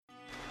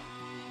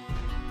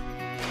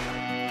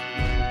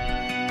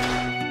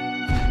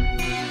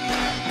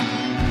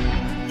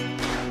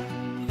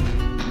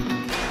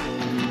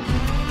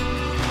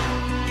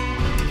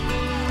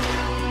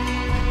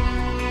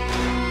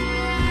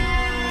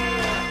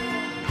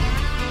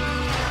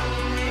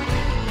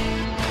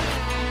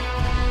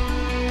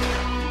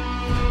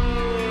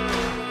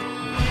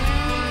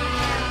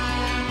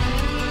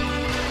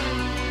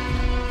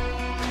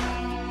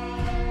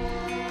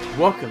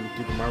Welcome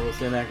to the Marvel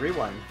Cinematic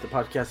Rewind, the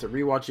podcast that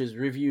rewatches,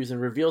 reviews,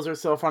 and reveals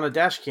herself on a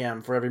dash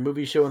cam for every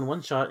movie, show, and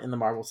one-shot in the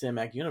Marvel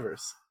Cinematic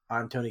Universe.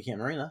 I'm Tony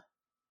Camarena.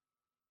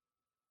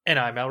 And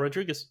I'm Al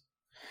Rodriguez.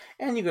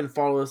 And you can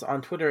follow us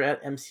on Twitter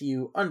at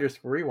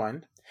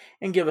MCU_Rewind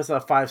and give us a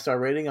 5-star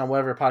rating on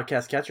whatever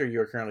podcast catcher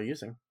you are currently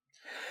using.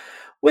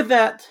 With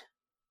that,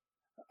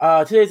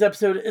 today's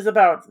episode is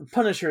about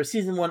Punisher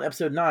Season 1,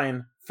 Episode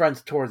 9,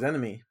 Front Towards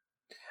Enemy.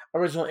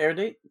 Original air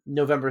date,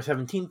 November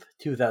 17th,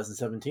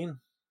 2017.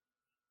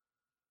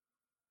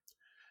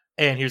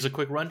 And here's a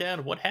quick rundown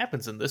of what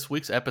happens in this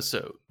week's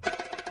episode.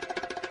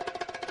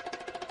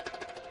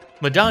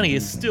 Madani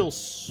is still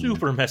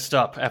super messed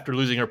up after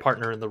losing her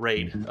partner in the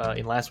raid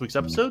in last week's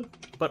episode,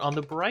 but on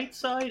the bright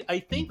side, I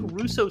think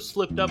Russo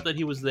slipped up that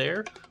he was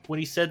there when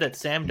he said that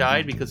Sam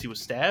died because he was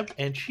stabbed,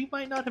 and she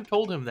might not have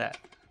told him that.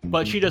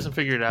 But she doesn't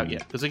figure it out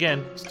yet, because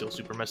again, still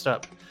super messed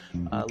up.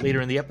 Later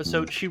in the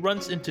episode, she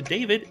runs into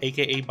David,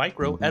 aka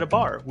Micro, at a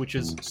bar, which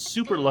is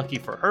super lucky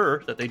for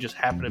her that they just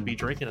happen to be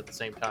drinking at the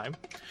same time.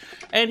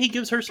 And he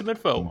gives her some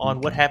info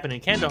on what happened in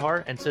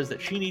Kandahar and says that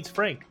she needs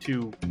Frank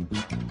to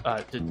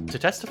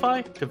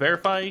testify, to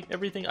verify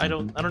everything. I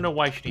don't know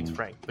why she needs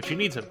Frank, but she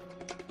needs him.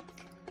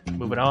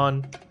 Moving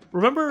on.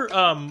 Remember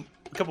a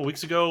couple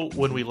weeks ago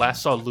when we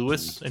last saw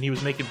Lewis and he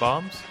was making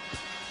bombs?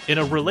 In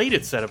a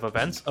related set of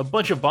events, a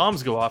bunch of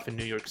bombs go off in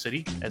New York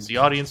City. As the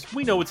audience,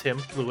 we know it's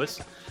him,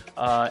 Lewis.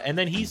 And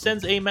then he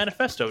sends a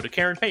manifesto to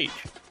Karen Page.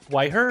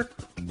 Why her?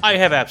 I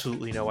have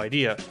absolutely no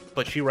idea.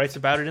 But she writes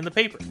about it in the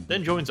paper,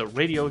 then joins a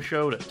radio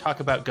show to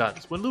talk about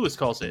guns when Lewis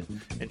calls in,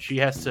 and she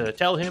has to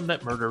tell him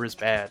that murder is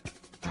bad.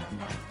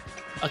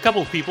 A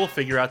couple of people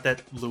figure out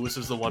that Lewis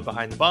is the one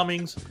behind the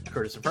bombings,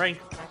 Curtis and Frank.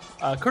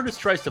 Curtis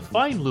tries to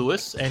find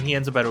Lewis, and he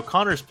ends up at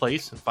O'Connor's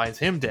place and finds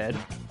him dead.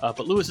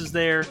 But Lewis is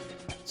there,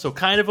 so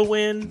kind of a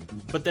win,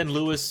 but then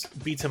Lewis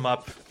beats him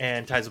up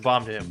and ties a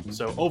bomb to him.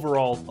 So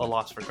overall, a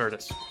loss for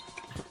Curtis.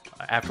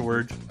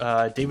 Afterward,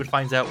 David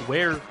finds out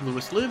where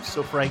Lewis lives,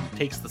 so Frank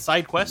takes the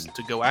side quest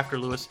to go after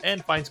Lewis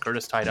and finds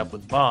Curtis tied up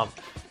with the bomb.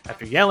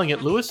 After yelling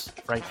at Lewis,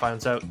 Frank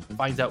finds out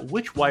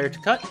which wire to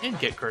cut and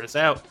get Curtis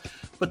out.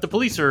 But the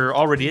police are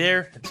already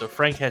there, and so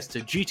Frank has to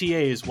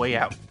GTA his way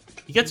out.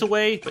 He gets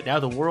away, but now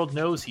the world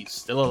knows he's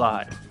still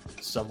alive.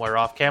 Somewhere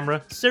off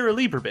camera, Sarah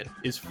Lieberman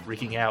is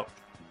freaking out.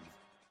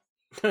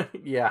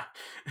 Yeah.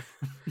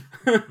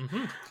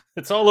 Mm-hmm.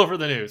 It's all over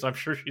the news. I'm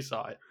sure she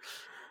saw it.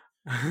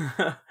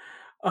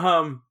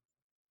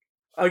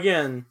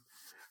 Again,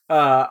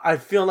 I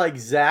feel like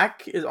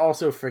Zach is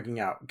also freaking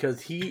out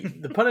because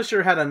the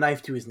Punisher had a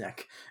knife to his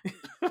neck.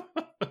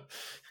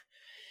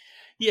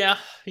 Yeah.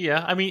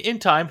 I mean, in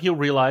time, he'll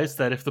realize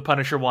that if the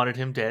Punisher wanted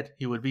him dead,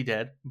 he would be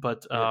dead.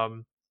 But,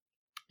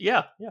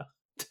 yeah,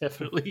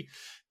 definitely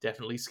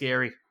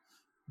scary.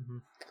 Mm-hmm.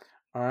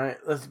 All right,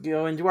 let's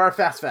go into our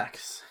fast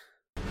facts.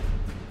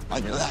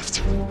 On your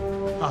left.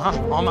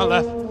 On my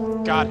left.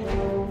 Got it.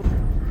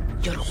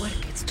 Your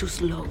work, it's too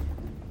slow.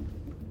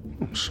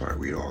 I'm sorry,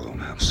 we all don't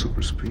have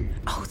super speed.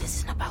 Oh, this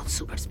isn't about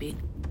super speed.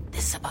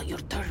 This is about your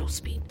turtle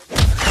speed.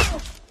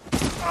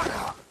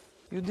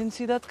 You didn't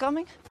see that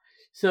coming?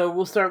 So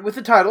we'll start with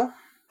the title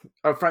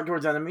of Front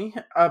Towards Enemy.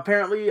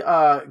 Apparently,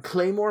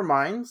 Claymore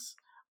Mines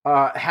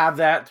have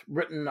that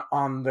written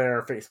on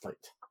their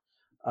faceplate,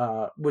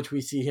 which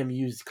we see him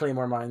use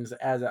Claymore Mines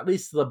as at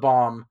least the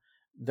bomb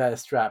that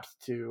is strapped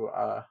to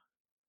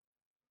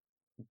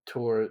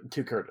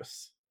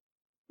Curtis.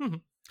 Mm-hmm.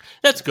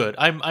 That's good.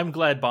 I'm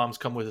glad bombs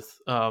come with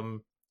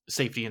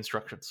safety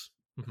instructions.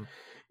 Mm-hmm.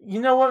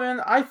 You know what, man?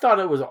 I thought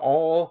it was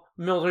all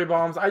military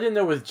bombs. I didn't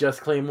know it was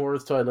just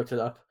Claymores until I looked it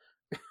up.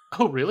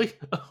 Oh, really?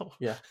 Oh.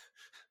 Yeah.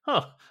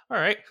 Huh. All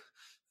right.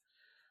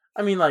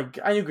 I mean, like,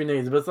 I knew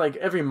grenades, but it's like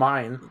every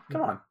mine.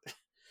 Come on.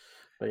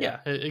 But yeah,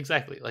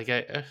 exactly. Like,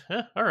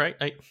 all right.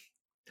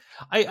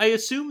 I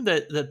assume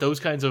that those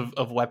kinds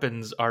of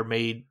weapons are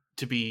made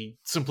to be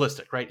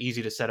simplistic, right?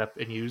 Easy to set up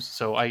and use.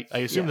 So I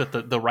assume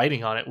that the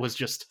writing on it was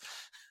just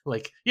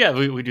like, yeah,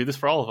 we do this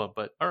for all of them.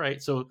 But all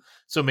right, so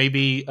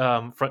maybe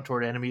Front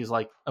Toward Enemy is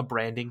like a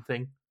branding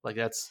thing. Like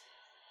that's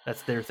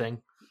their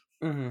thing.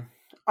 Mm-hmm.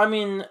 I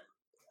mean,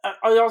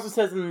 it also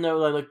says in the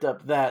note I looked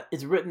up that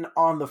it's written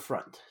on the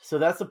front. So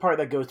that's the part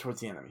that goes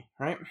towards the enemy,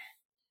 right?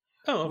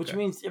 Oh, okay. Which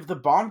means if the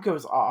bomb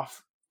goes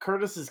off,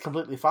 Curtis is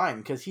completely fine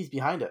because he's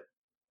behind it.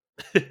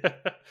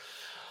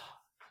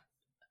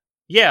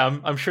 Yeah,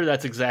 I'm sure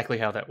that's exactly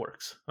how that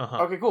works.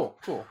 Uh-huh. Okay, cool.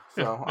 So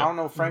I don't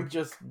know. Frank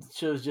just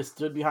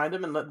stood behind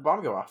him and let the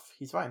bomb go off.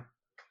 He's fine.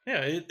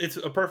 Yeah, it's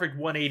a perfect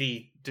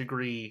 180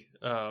 degree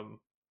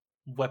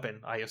weapon,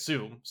 I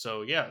assume.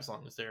 So yeah, as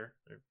long as they're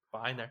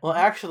behind there. Well,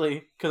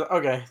 actually, so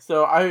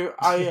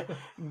I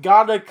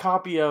got a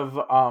copy of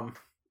like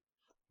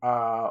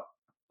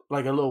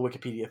a little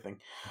Wikipedia thing.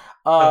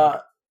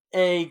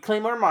 A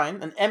Claymore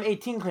mine, an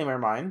M18 Claymore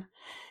mine,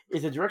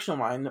 is a directional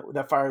mine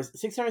that fires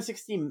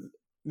 660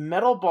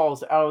 metal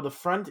balls out of the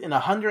front in a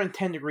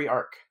 110 degree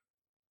arc.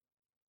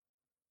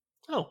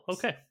 Oh,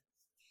 okay.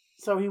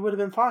 So he would have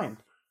been fine.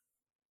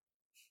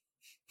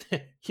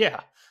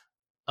 Yeah.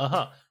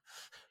 Uh-huh.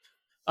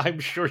 I'm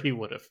sure he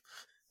would have.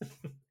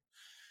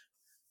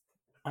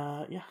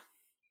 Yeah.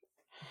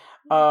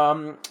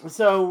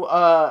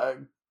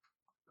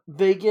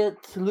 They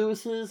get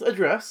Lewis's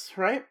address,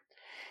 right?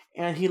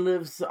 And he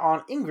lives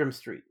on Ingram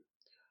Street,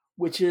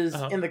 which is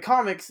in the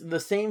comics the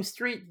same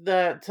street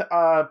that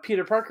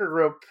Peter Parker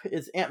grew up.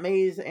 Is Aunt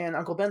May's and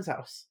Uncle Ben's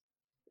house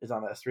is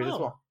on that street as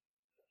well.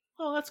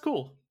 Oh, that's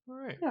cool. All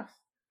right. Yeah.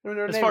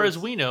 As far as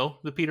we know,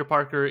 the Peter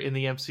Parker in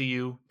the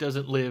MCU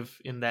doesn't live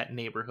in that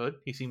neighborhood.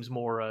 He seems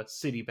more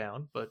city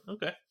bound, but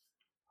okay.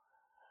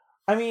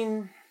 I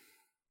mean,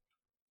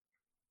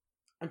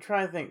 I'm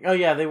trying to think. Oh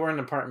yeah, they were in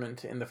an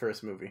apartment in the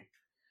first movie.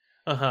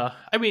 I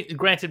mean,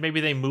 granted, maybe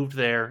they moved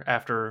there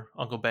after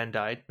Uncle Ben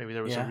died. Maybe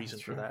there was a reason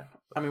for that.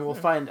 But, I mean, we'll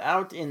find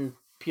out in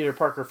Peter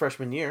Parker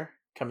freshman year,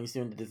 coming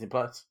soon to Disney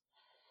Plus.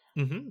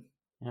 Mm-hmm.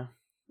 Yeah,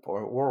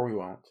 or we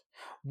won't.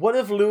 What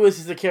if Lewis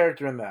is a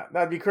character in that?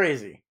 That'd be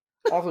crazy.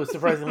 Also,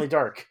 surprisingly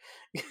dark.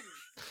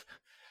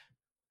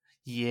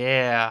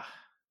 Yeah.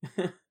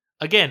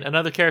 Again,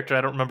 another character.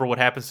 I don't remember what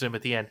happens to him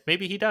at the end.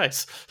 Maybe he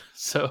dies.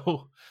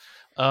 So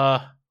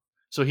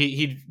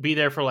he'd be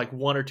there for like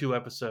 1 or 2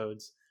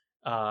 episodes,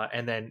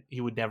 and then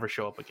he would never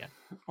show up again.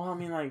 Well, I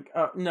mean, like,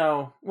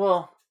 no.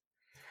 Well,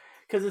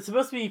 because it's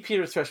supposed to be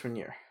Peter's freshman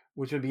year,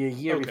 which would be a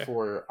year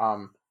before.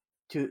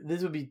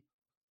 This would be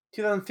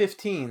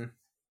 2015,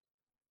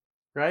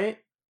 right?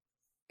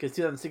 Because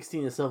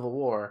 2016 is Civil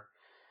War.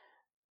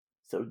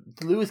 So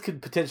Lewis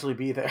could potentially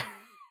be there.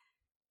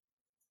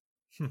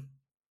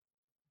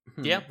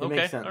 Yeah, it okay.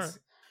 Makes sense. All right.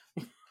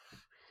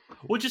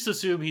 We'll just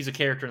assume he's a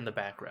character in the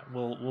background.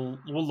 We'll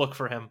look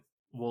for him.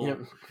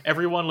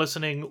 Everyone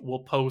listening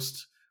will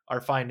post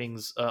our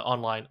findings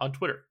online on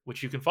Twitter,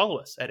 which you can follow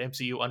us at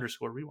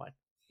MCU_rewind.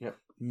 Yep.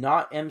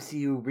 Not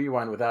MCU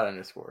rewind without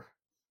underscore.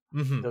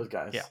 Mm-hmm. Those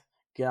guys. Yeah.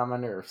 Get on my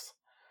nerves.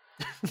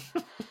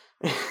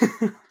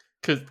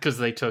 Because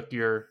they took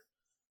your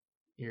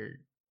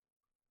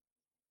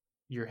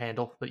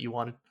handle that you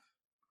wanted.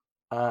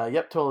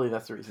 Yep, totally.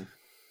 That's the reason.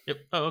 Yep.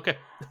 Oh, okay.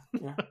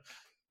 Yeah.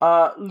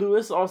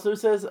 Lewis also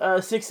says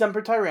Sic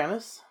Semper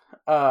Tyrannis,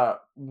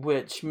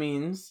 which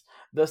means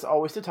thus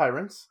always to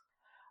tyrants.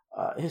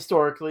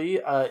 Historically,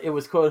 it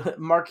was quote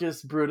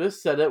Marcus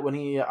Brutus said it when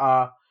he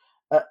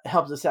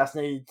helped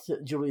assassinate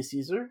Julius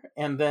Caesar,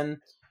 and then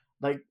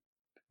like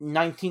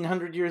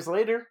 1900 years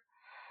later,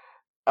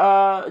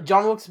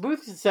 John Wilkes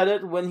Booth said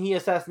it when he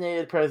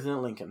assassinated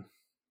President Lincoln.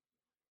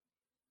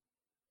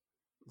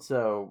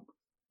 So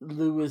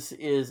Lewis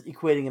is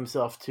equating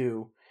himself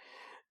to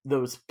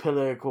those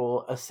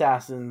political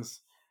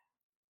assassins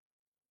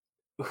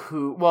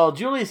who, well,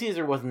 Julius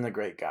Caesar wasn't a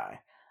great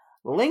guy.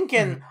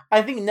 Lincoln,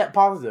 I think, net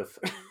positive,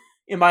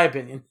 in my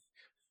opinion.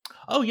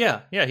 Oh,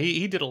 yeah. Yeah,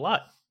 he did a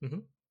lot. Mm-hmm.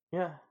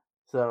 Yeah.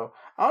 So,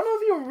 I don't know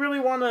if you really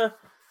want to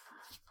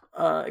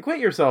equate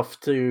yourself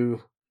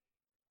to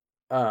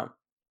John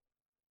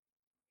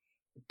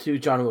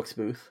Wilkes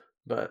Booth,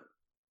 but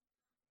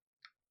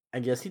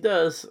I guess he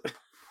does.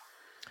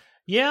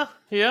 Yeah.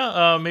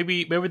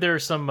 Maybe there are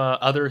some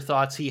other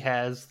thoughts he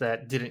has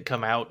that didn't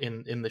come out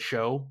in the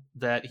show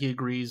that he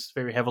agrees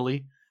very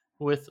heavily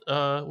with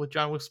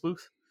John Wilkes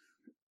Booth.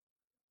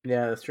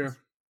 Yeah, that's true.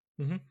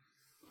 Mm-hmm.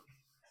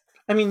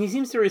 I mean, he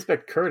seems to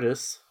respect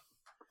Curtis.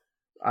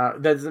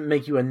 That doesn't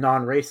make you a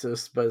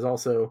non-racist, but is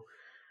also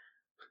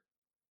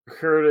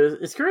Curtis.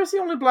 Is Curtis the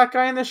only black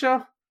guy in the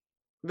show?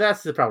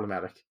 That's the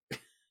problematic.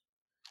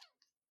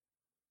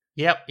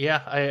 Yep.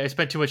 Yeah. I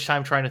spent too much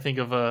time trying to think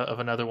of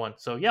another one.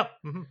 So yep.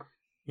 Mm-hmm.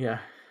 Yeah.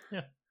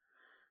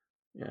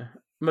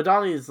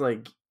 Madani is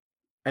like,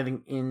 I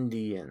think,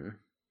 Indian.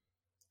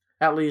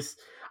 At least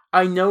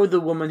I know the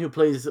woman who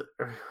plays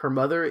her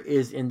mother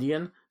is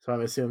Indian, so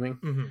I'm assuming.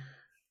 Mm-hmm.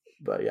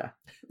 But yeah.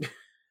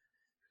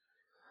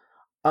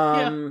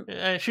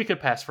 She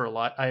could pass for a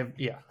lot.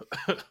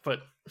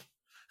 But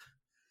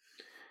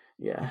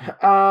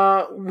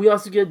yeah. We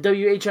also get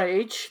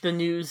WHIH, the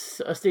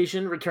news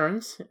station,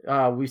 returns.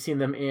 We've seen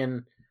them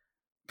in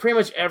pretty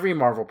much every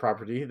Marvel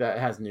property that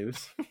has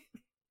news.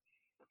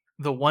 That's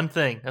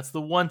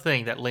the one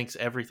thing that links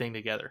everything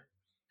together.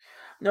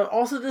 No,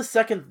 also the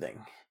second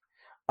thing.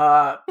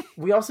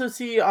 We also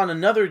see on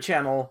another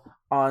channel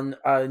on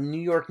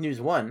New York News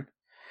 1,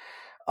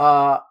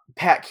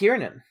 Pat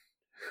Kiernan,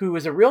 who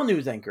is a real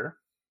news anchor,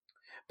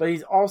 but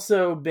he's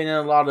also been in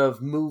a lot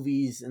of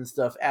movies and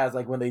stuff as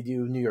like when they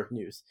do New York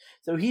news.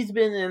 So he's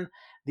been in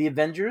The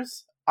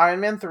Avengers, Iron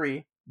Man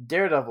 3,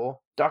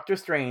 Daredevil, Doctor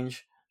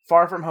Strange,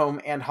 Far From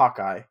Home, and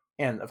Hawkeye,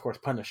 and of course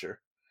Punisher,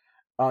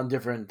 on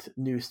different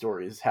news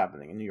stories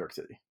happening in New York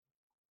City.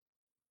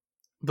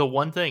 The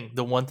one thing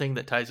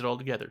that ties it all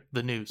together,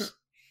 the news.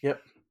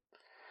 Yep.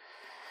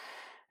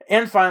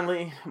 And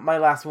finally, my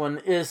last one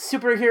is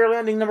Superhero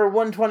Landing number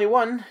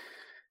 121.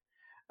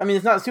 I mean,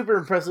 it's not super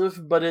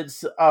impressive, but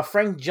it's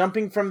Frank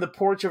jumping from the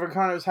porch of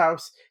O'Connor's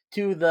house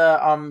to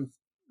the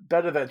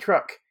bed of that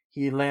truck.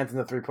 He lands in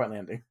the 3-point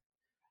landing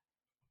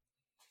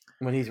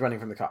when he's running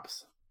from the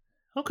cops.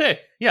 Okay.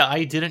 Yeah,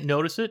 I didn't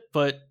notice it,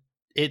 but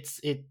it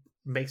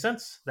makes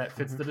sense. That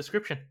fits the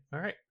description. All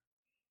right.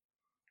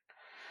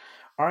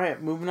 All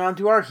right, moving on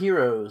to our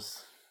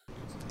heroes.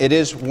 It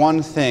is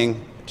one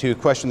thing to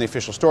question the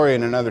official story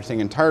and another thing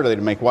entirely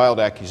to make wild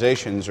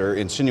accusations or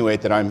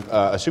insinuate that I'm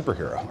a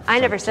superhero. I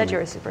never said you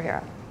were a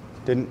superhero.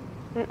 Didn't?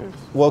 Mm-mm.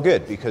 Well,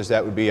 good, because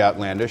that would be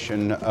outlandish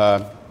and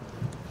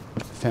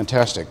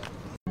fantastic.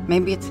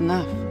 Maybe it's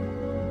enough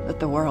that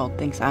the world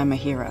thinks I'm a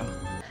hero.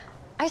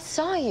 I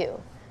saw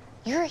you.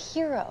 You're a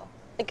hero.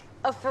 Like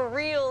a for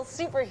real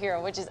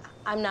superhero, which is,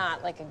 I'm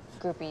not like a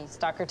groupie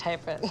stalker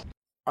type. But...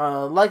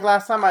 like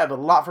last time, I have a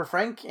lot for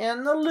Frank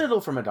and a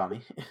little for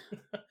Madani.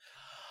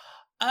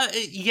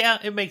 Yeah,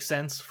 it makes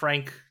sense.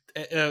 Frank,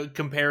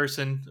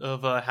 comparison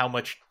of how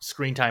much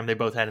screen time they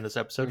both had in this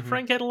episode. Mm-hmm.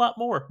 Frank had a lot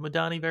more.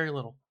 Madani, very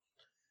little.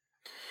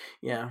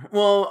 Yeah.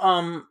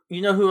 Well,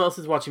 you know who else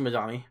is watching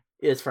Madani?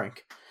 It's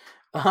Frank.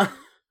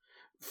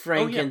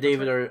 Frank and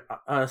David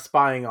are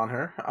spying on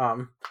her.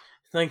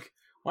 It's like,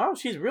 wow,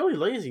 she's really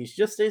lazy. She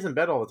just stays in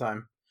bed all the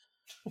time.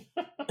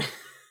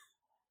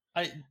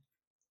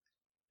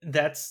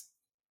 That's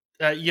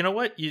you know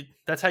what?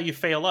 That's how you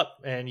fail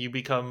up and you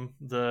become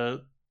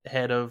the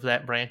head of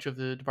that branch of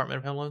the Department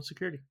of Homeland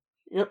Security.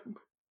 Yep.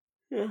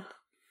 Yeah.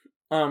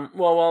 Well,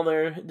 while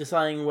they're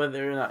deciding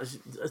whether or not,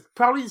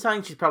 probably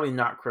deciding she's probably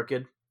not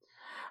crooked.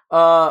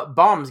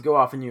 Bombs go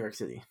off in New York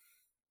City.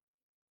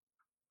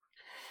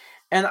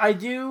 And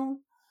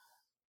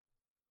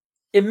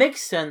it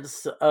makes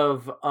sense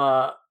of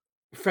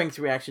Frank's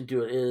reaction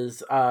to it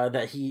is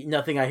that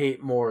nothing I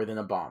hate more than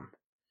a bomb.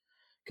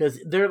 Because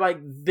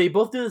they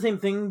both do the same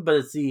thing, but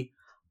it's the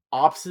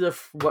opposite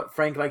of what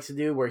Frank likes to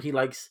do, where he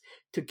likes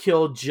to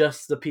kill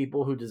just the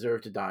people who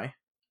deserve to die.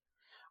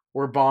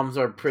 Where bombs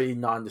are pretty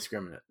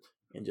non-discriminate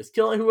and just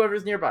killing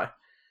whoever's nearby.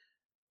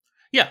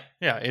 Yeah,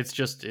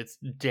 it's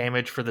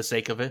damage for the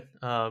sake of it.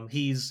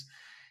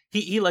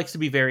 He likes to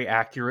be very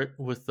accurate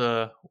with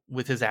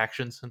his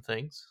actions and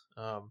things.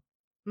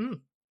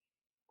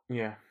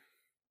 Yeah.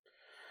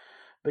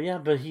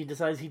 But he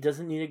decides he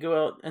doesn't need to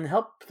go out and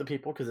help the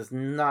people because it's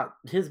not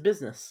his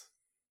business.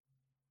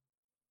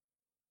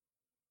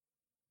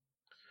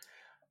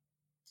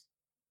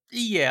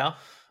 Yeah.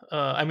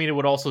 I mean, it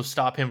would also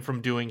stop him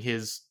from doing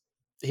his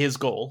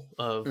goal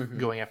of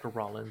going after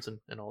Rollins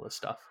and all this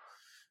stuff.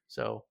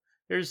 So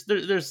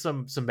there's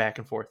some back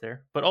and forth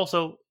there. But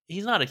also,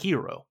 he's not a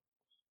hero.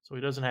 So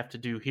he doesn't have to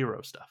do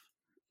hero stuff.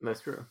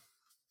 That's true.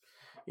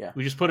 Yeah.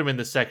 We just put him in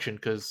this section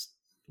because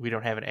we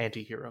don't have an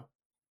anti-hero.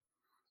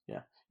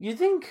 Yeah. You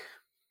think...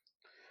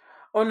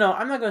 Oh, no,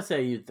 I'm not going to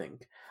say you'd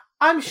think.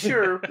 I'm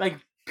sure,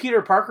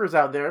 Peter Parker's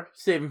out there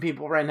saving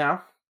people right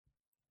now.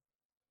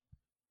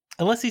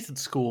 Unless he's at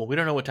school. We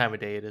don't know what time of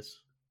day it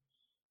is.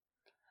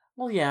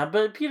 Well, yeah,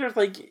 but Peter's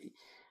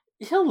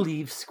he'll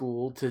leave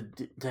school to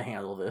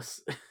handle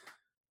this.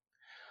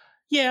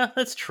 Yeah,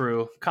 that's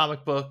true.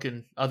 Comic book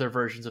and other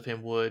versions of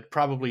him would.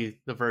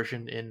 Probably the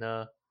version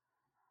in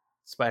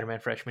Spider-Man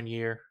freshman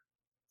year.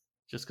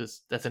 Just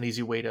because that's an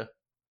easy way to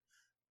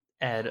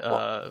add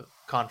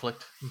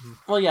conflict. Mm-hmm.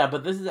 Well, yeah,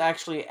 but this is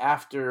actually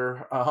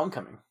after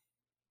Homecoming,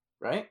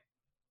 right?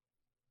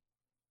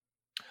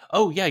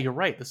 Oh, yeah, you're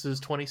right. This is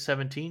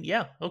 2017.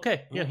 Yeah,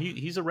 okay. Yeah,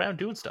 he's around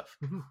doing stuff.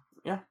 Mm-hmm.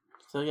 Yeah.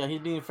 So, yeah,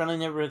 he's being a friendly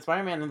neighborhood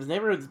Spider-Man, and his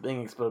neighborhood's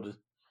being exploded.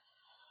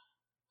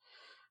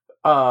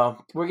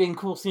 We're getting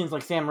cool scenes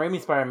like Sam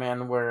Raimi's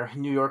Spider-Man, where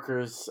New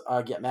Yorkers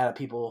get mad at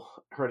people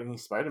hurting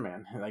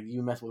Spider-Man.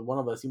 You mess with one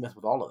of us, you mess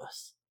with all of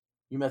us.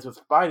 You mess with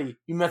Spidey,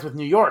 you mess with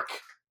New York.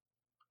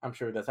 I'm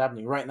sure that's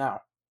happening right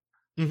now.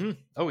 Mm-hmm.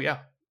 Oh, yeah.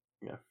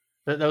 Yeah.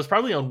 That was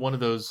probably on one of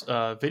those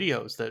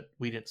videos that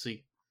we didn't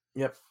see.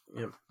 Yep.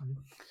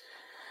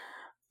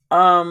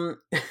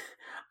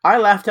 I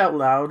laughed out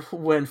loud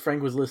when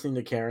Frank was listening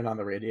to Karen on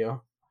the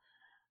radio.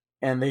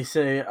 And they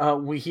say,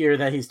 we hear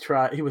that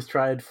he was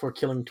tried for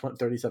killing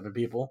 37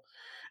 people.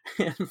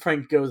 And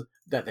Frank goes,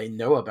 that they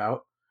know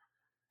about.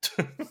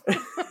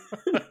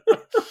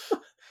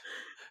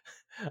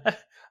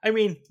 I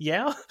mean,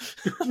 yeah.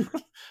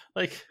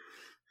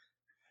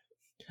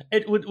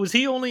 Was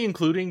he only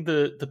including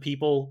the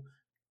people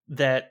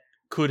that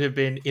could have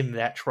been in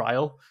that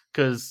trial?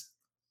 Because,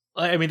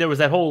 I mean, there was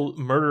that whole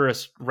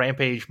murderous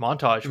rampage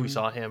montage we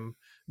saw him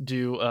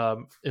do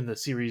in the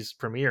series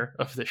premiere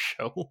of this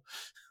show.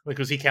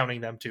 Was he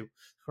counting them too,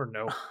 or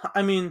no?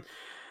 I mean,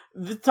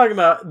 talking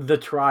about the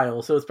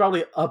trial, so it's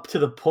probably up to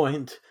the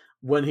point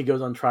when he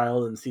goes on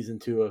trial in season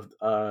 2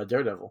 of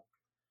Daredevil.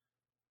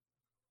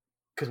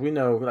 Because we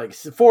know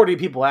 40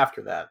 people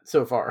after that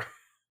so far.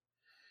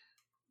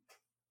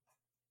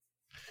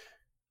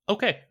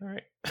 Okay, all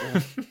right.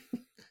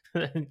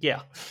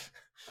 Yeah.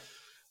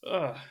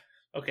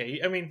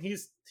 Okay, I mean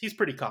he's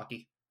pretty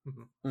cocky.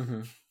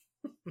 Mm-hmm.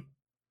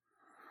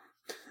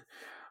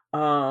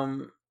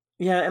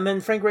 Yeah, and then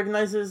Frank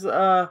recognizes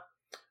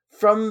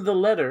from the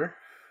letter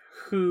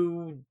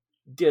who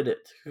did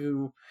it,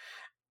 who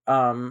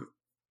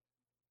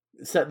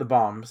set the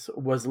bombs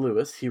was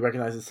Lewis. He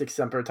recognizes Sic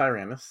Semper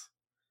Tyrannis.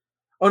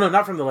 Oh no,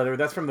 not from the letter.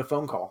 That's from the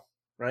phone call,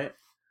 right?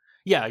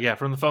 Yeah,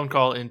 from the phone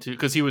call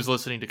because he was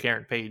listening to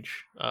Karen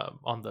Page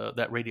on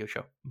that radio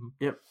show. Mm-hmm.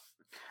 Yep.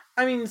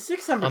 I mean, Sic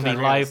Semper on Tyrannis.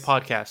 The live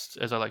podcast,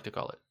 as I like to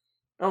call it.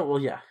 Oh well,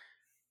 yeah.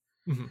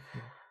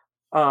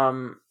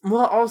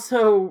 Well,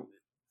 also,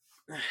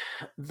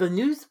 the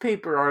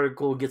newspaper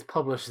article gets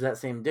published that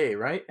same day,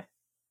 right?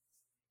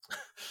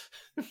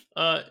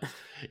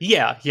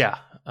 Yeah.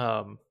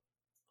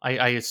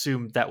 I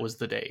assume that was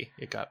the day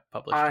it got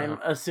published. I'm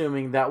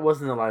assuming that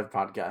wasn't a live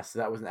podcast.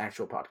 That was an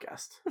actual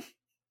podcast.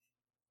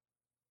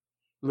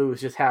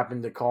 Lewis just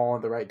happened to call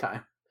at the right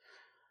time.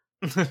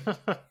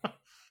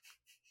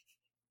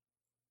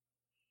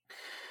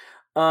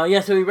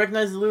 So he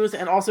recognizes Lewis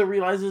and also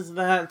realizes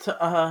that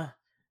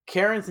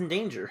Karen's in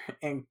danger,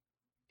 and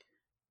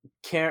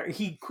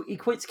he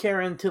equates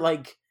Karen to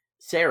like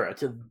Sarah,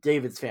 to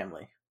David's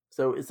family.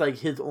 So it's like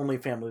his only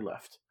family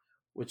left,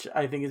 which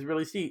I think is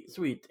really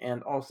sweet.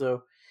 And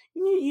also,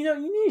 you need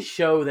to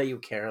show that you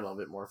care a little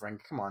bit more,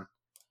 Frank. Come on.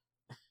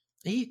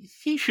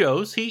 He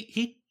shows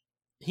he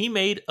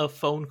made a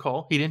phone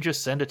call. He didn't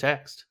just send a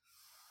text.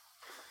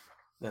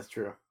 That's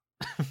true.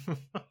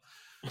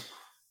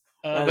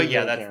 But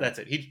yeah, that's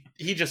it.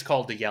 He just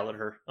called to yell at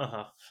her.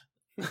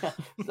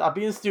 Stop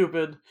being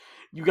stupid.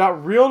 You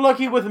got real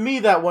lucky with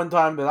me that one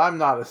time, but I'm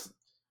not a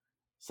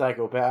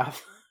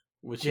psychopath.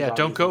 Which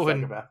don't go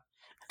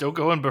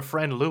and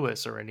befriend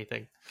Lewis or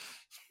anything.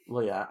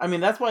 Well, yeah, I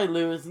mean that's why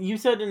Lewis. You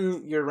said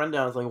in your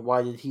rundown, it's like,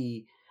 why did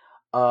he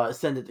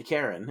send it to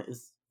Karen?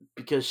 Is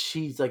because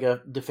she's like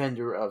a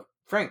defender of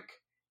Frank,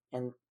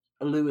 and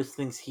Lewis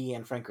thinks he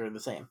and Frank are the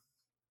same.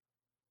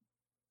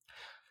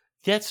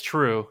 That's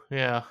true.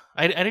 Yeah,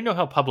 I didn't know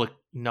how public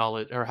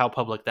knowledge or how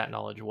public that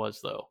knowledge was,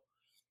 though.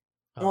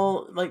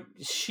 Well, like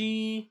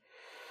she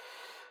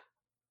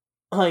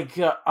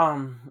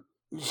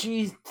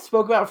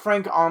spoke about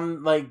Frank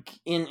on like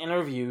in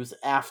interviews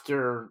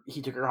after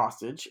he took her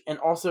hostage, and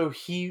also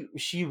she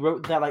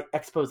wrote that like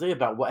expose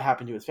about what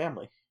happened to his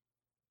family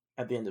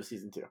at the end of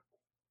season 2.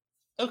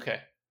 Okay,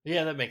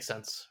 yeah, that makes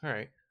sense. All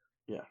right,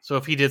 yeah. So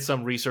if he did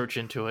some research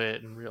into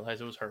it and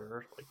realized it was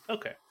her, like,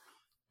 okay.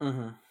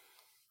 Mm-hmm.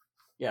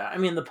 Yeah, I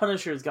mean, The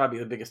Punisher has got to be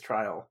the biggest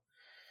trial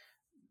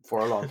for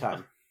a long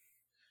time.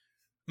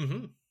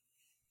 Mm-hmm.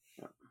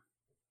 Yeah.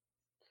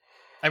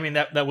 I mean,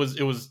 it was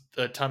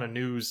a ton of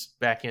news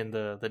back in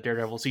the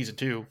Daredevil season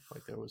 2.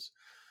 Like there was,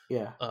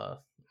 a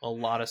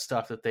lot of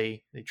stuff that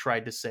they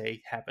tried to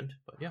say happened,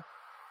 but yeah.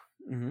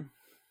 Mm-hmm.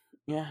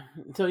 Yeah.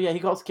 So yeah, he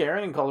calls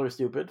Karen and calls her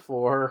stupid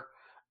for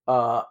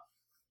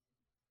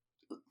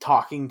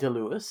talking to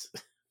Lewis.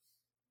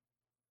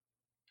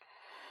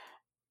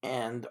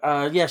 And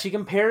she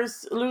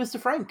compares Lewis to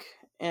Frank,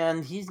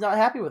 and he's not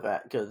happy with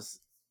that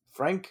because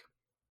Frank,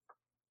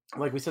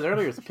 like we said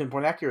earlier, is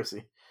pinpoint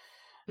accuracy.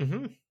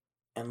 Mm-hmm.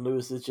 And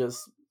Lewis is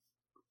just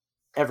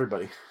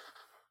everybody.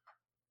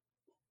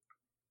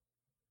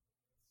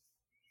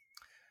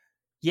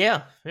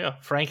 Yeah.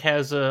 Frank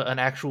has an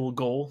actual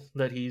goal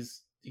that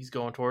he's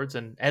going towards,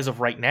 and as of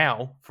right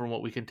now, from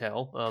what we can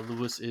tell,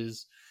 Lewis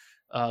is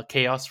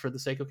chaos for the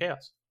sake of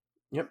chaos.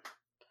 Yep.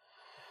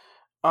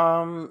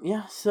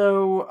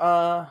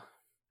 So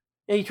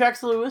he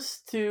tracks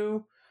Lewis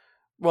to,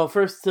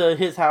 first to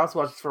his house,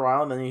 watches for a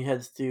while, and then he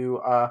heads to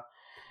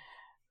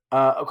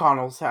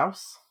O'Connell's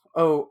house.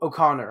 Oh,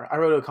 O'Connor. I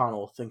wrote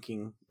O'Connell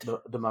thinking the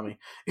mummy.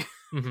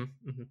 Mm-hmm,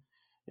 mm-hmm.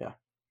 Yeah.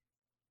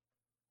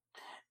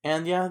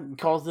 And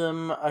calls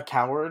them a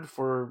coward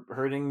for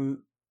hurting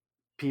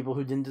people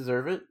who didn't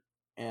deserve it,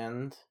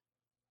 and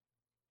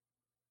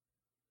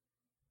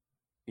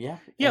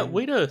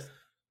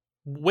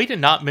way to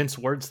not mince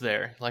words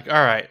there. Like,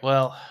 all right,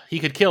 well, he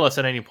could kill us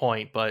at any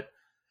point, but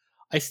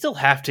I still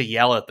have to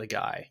yell at the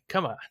guy.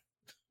 Come on.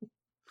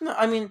 No,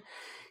 I mean,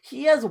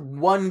 he has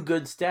one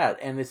good stat,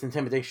 and it's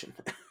intimidation.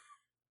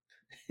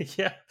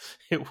 Yeah,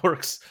 it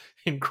works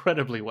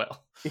incredibly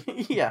well.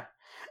 Yeah.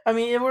 I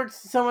mean, it works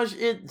so much,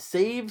 it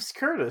saves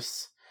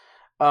Curtis.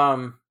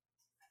 By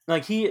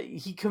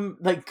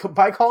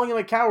calling him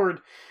a coward,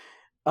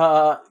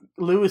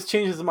 Lewis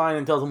changes his mind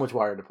and tells him which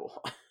wire to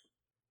pull.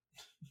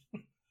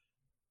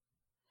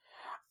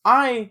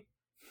 I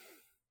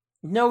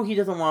know he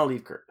doesn't want to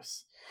leave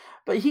Curtis,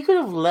 but he could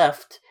have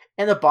left,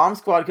 and the bomb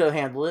squad could have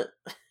handled it.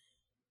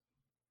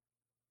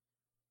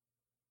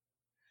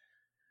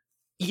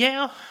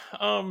 Yeah,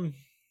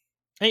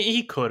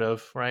 he could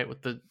have, right,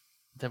 with them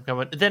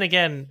coming. Then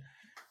again,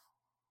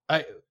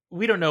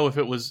 we don't know if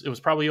it was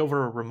probably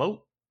over a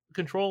remote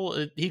control.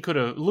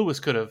 Lewis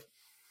could have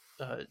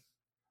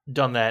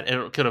done that, and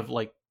it could have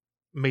like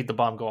made the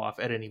bomb go off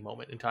at any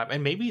moment in time,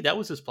 and maybe that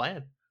was his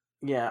plan.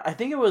 Yeah, I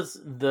think it was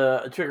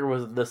the trigger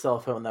was the cell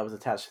phone that was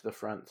attached to the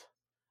front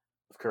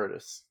of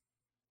Curtis.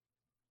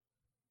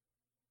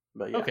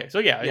 But yeah. Okay, so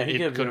yeah, he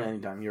could have done it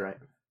anytime. You're right.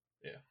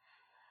 Yeah.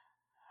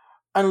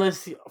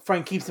 Unless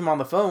Frank keeps him on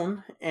the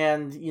phone,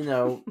 and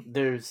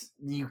there's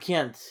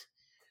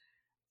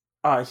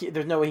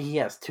no way he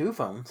has 2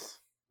 phones.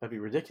 That'd be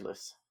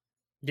ridiculous.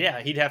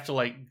 Yeah, he'd have to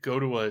like go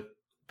to a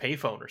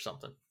payphone or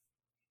something.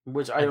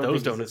 Which I don't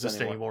those think don't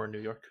exist anymore in New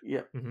York.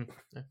 Yeah. Mm-hmm.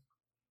 Yeah.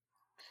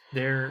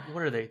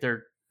 What are they?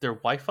 They're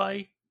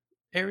Wi-Fi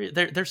area.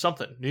 There's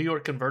something. New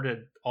York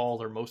converted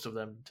all or most of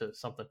them to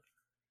something.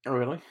 Oh,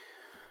 really?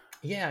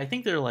 Yeah, I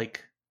think they're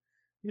like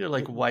They're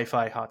like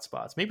Wi-Fi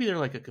hotspots. Maybe they're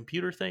like a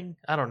computer thing.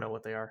 I don't know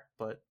what they are,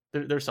 but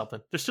there's something.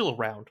 They're still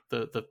around,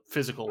 the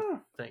physical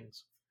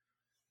things.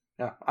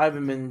 Yeah, I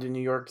haven't been to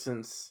New York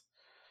since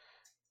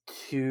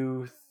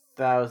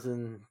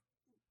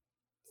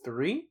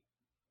 2003.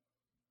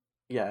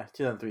 Yeah,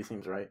 2003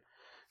 seems right.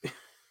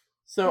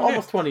 So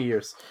almost 20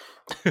 years.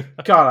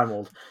 God, I'm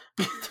old.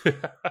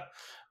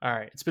 All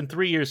right, it's been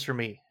 3 years for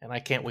me, and I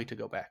can't wait to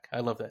go back. I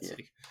love that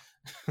city.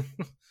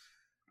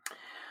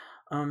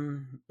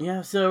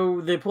 Yeah,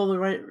 so they pull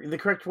the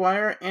correct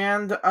wire,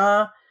 and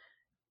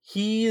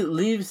he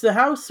leaves the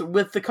house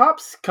with the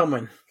cops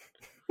coming.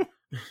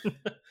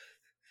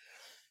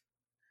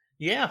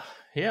 Yeah,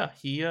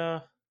 he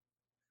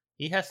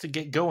has to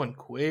get going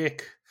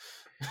quick.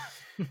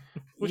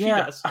 Which he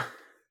does.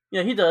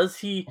 Yeah, he does.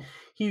 He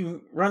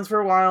runs for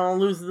a while,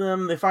 loses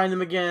them, they find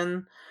him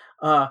again.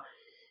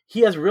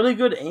 He has really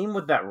good aim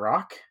with that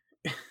rock.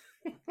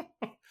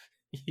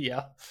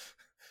 Yeah.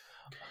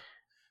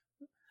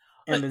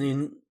 And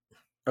then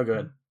go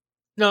ahead.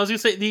 No, I was gonna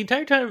say the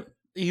entire time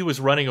he was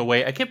running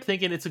away, I kept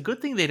thinking it's a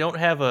good thing they don't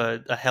have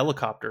a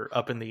helicopter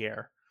up in the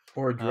air.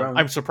 Or a drone.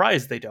 I'm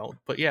surprised they don't,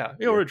 but yeah,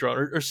 or a drone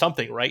or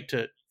something, right?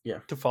 To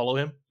follow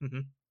him.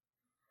 Mm-hmm.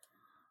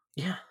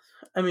 Yeah,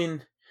 I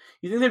mean,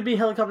 you think there'd be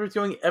helicopters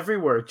going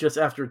everywhere just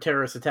after a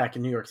terrorist attack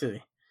in New York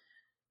City?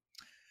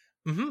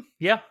 Mm-hmm.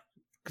 Yeah,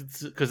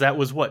 because that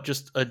was what,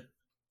 just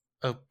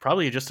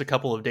probably just a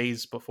couple of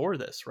days before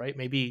this, right?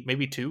 Maybe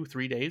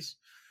 2-3 days.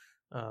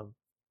 I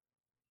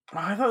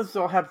thought this was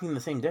all happening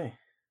the same day.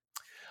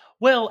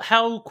 Well,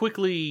 how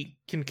quickly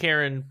can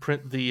Karen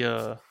print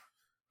the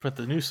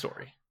news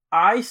story?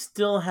 I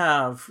still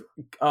have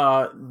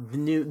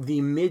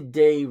the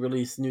midday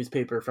release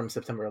newspaper from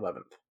September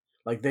 11th.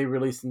 Like they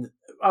released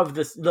of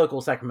this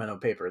local Sacramento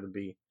paper to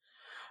be,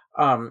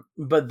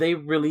 but they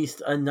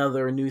released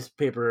another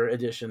newspaper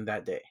edition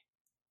that day.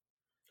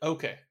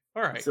 Okay,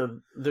 all right. So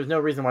there's no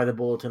reason why the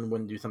Bulletin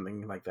wouldn't do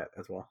something like that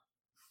as well.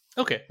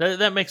 Okay,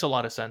 that makes a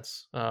lot of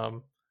sense.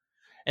 And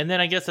then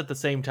I guess at the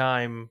same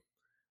time,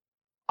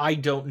 I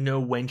don't know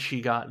when she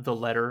got the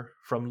letter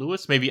from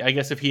Lewis. Maybe, I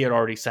guess if he had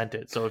already sent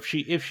it. So if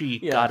she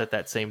got it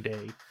that same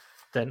day,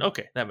 then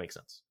okay, that makes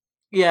sense.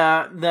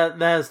 Yeah,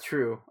 that is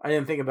true. I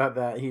didn't think about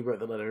that. He wrote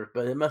the letter,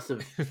 but it must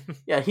have.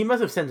 Yeah, he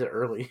must have sent it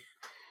early.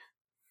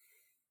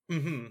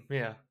 Mm-hmm.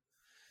 Yeah.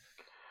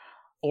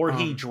 Or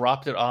he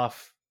dropped it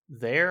off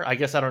there. I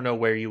guess I don't know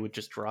where you would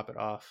just drop it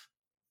off.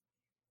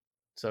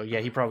 So yeah,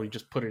 he probably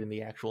just put it in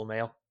the actual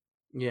mail.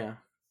 Yeah.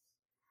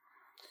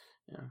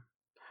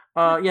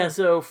 Yeah.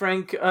 So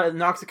Frank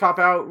knocks a cop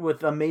out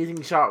with an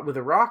amazing shot with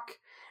a rock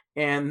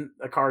and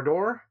a car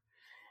door.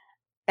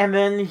 And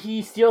then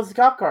he steals the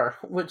cop car,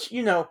 which,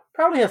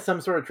 probably has some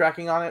sort of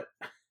tracking on it.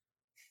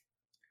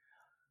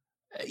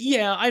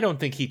 Yeah, I don't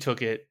think he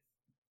took it.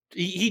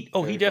 He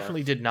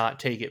definitely did not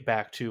take it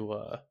back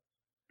to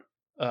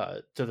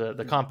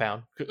the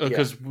compound,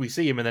 because we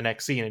see him in the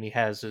next scene and he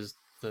has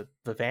the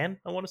van.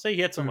 I want to say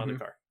he had some other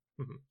car.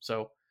 Mm-hmm.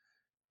 So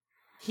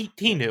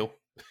he knew.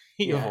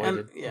 He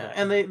avoided.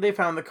 And they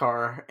found the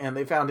car and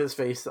they found his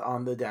face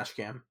on the dash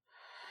cam.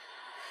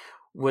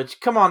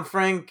 Which, come on,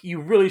 Frank, you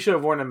really should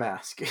have worn a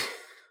mask.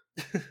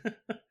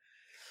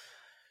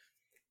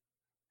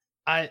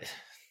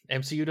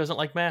 MCU doesn't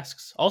like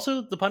masks.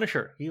 Also, the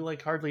Punisher, he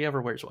hardly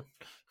ever wears one.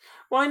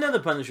 Well, I know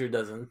the Punisher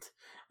doesn't.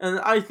 And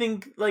I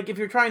think, if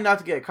you're trying not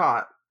to get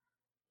caught,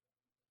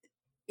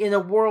 in a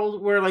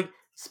world where,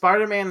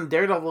 Spider-Man and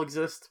Daredevil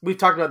exist, we've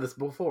talked about this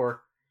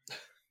before,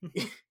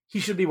 he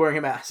should be wearing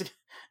a mask.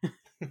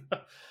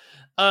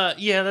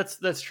 Yeah,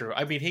 that's true.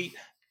 I mean,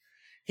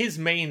 his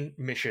main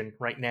mission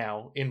right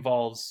now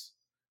involves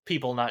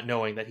people not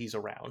knowing that he's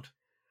around.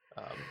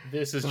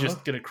 This is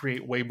just going to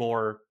create way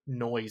more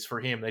noise for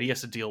him that he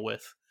has to deal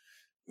with.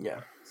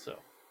 Yeah. So,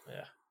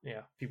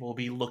 yeah. People will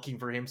be looking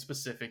for him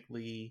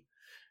specifically.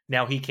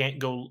 Now he can't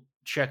go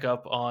check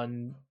up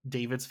on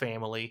David's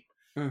family.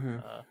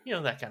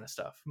 Mm-hmm. That kind of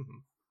stuff. Mm-hmm.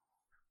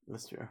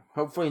 That's true.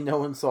 Hopefully no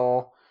one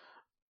saw...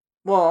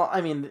 Well,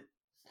 I mean...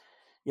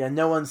 Yeah,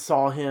 no one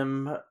saw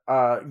him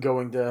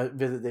going to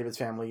visit David's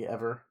family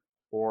ever.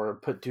 Or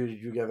put two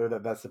together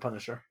that's the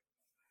Punisher.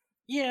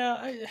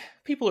 Yeah,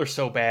 people are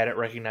so bad at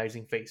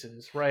recognizing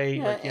faces, right?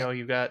 Yeah,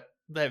 you've got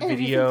that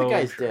video. You think the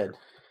guy's dead.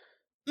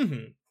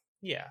 Mm-hmm.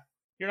 Yeah,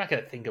 you're not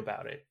going to think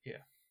about it. Yeah.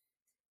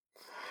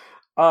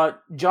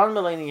 John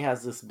Mulaney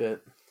has this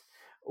bit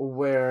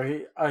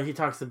where he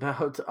talks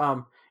about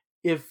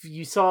if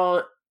you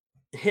saw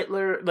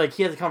Hitler,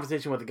 he has a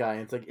conversation with a guy,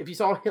 and it's if you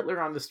saw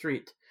Hitler on the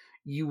street,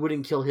 you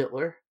wouldn't kill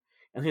Hitler.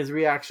 And his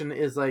reaction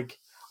is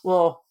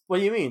well, what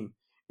do you mean?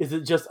 Is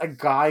it just a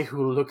guy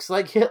who looks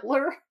like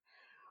Hitler?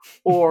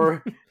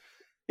 Or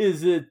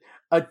is it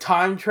a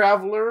time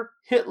traveler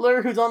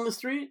Hitler who's on the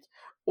street?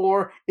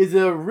 Or is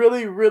it a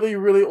really, really,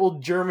 really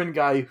old German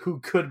guy who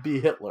could be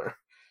Hitler?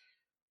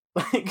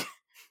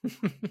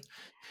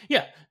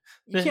 Yeah.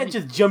 You can't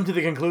just jump to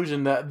the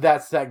conclusion that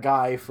that's that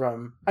guy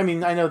from... I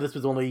mean, I know this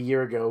was only a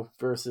year ago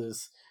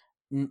versus,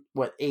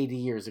 80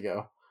 years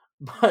ago.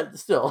 But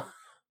still.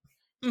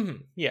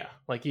 Mm-hmm. Yeah,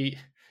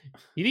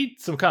 You need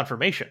some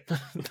confirmation.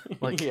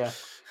 Yeah.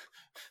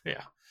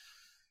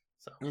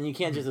 So, and you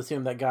can't just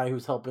assume that guy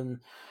who's helping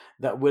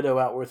that widow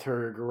out with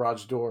her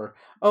garage door,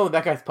 oh,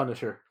 that guy's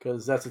Punisher,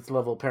 because that's its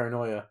level of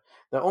paranoia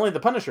that only the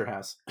Punisher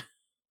has.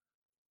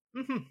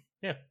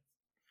 Yeah.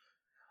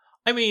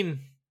 I mean,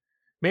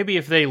 maybe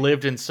if they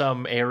lived in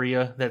some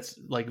area that's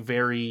like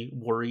very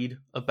worried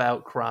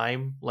about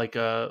crime, like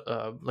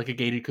a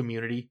gated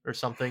community or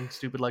something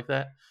stupid like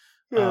that.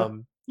 Yeah.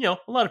 A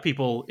lot of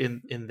people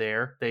in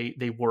there,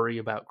 they worry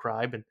about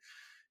crime, and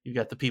you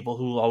got the people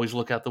who always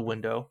look out the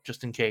window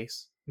just in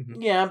case.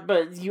 Yeah,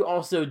 but you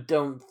also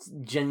don't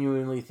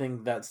genuinely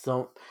think that's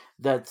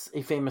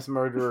a famous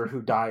murderer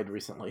who died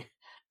recently.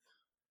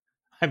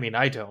 I mean,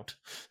 I don't.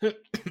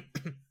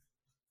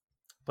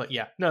 But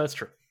yeah, no, that's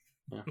true.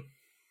 Yeah.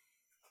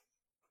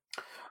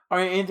 All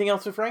right, anything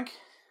else with Frank?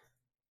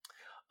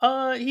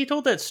 He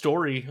told that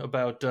story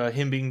about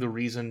him being the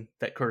reason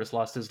that Curtis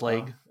lost his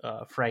leg.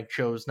 Frank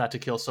chose not to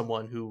kill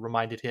someone who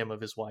reminded him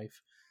of his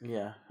wife.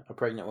 Yeah, a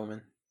pregnant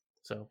woman.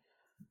 So,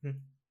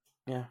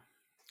 yeah,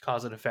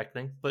 cause and effect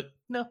thing. But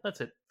no,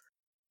 that's it.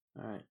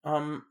 All right.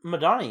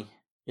 Madani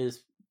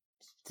is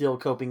still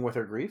coping with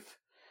her grief.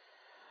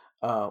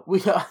 I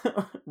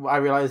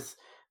realize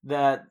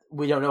that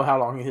we don't know how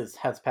long it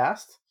has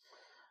passed,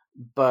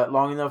 but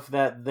long enough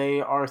that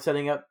they are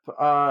setting up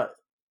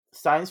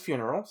Stein's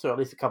funeral, so at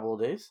least a couple of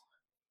days.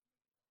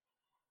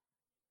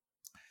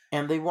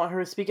 And they want her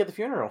to speak at the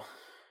funeral.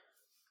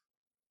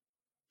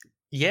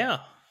 Yeah.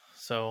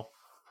 So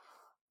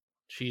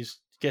she's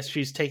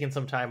taking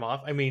some time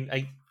off. I mean,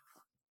 I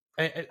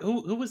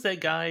who was that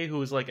guy who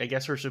was like, I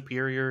guess her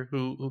superior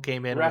who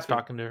came in and was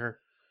talking to her?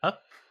 Huh?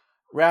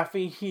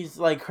 Raffi, he's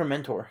like her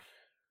mentor.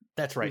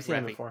 That's right,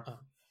 Raffi. Before.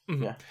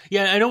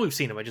 Yeah, I know we've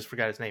seen him. I just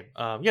forgot his name.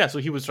 So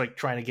he was like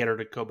trying to get her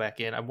to go back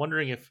in. I'm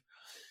wondering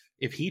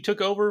if he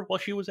took over while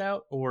she was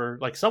out, or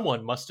like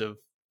someone must have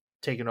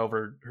taken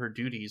over her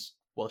duties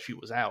while she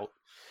was out.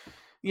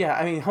 Yeah,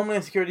 I mean,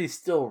 Homeland Security is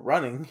still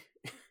running.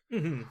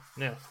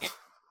 Yeah.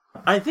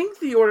 I think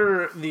the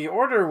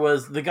order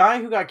was the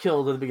guy who got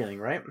killed at the beginning,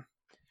 right?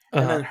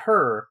 And then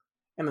her,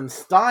 and then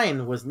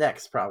Stein was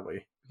next,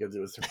 probably, because it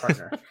was her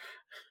partner.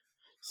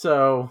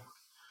 So,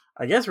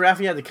 I guess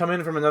Raffi had to come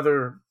in from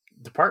another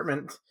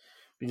department,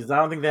 because I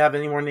don't think they have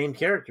any more named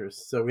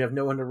characters, so we have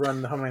no one to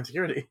run the Homeland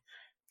Security.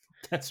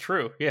 That's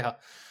true, yeah.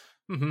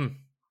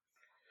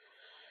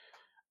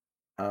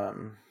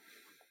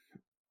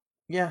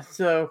 Yeah,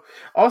 so,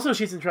 also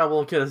she's in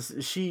trouble because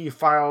she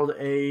filed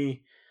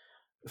a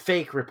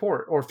fake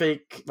report, or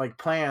fake, like,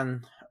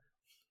 plan,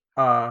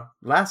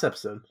 last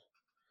episode.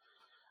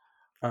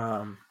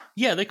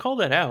 Yeah, they call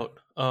that out.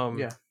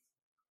 Yeah.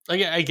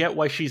 I get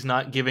why she's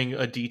not giving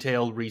a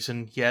detailed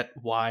reason yet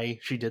why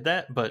she did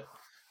that, but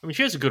I mean,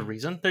 she has a good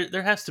reason.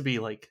 There has to be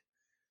like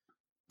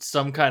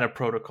some kind of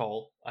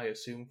protocol, I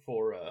assume,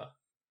 for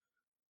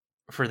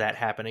that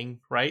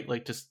happening, right?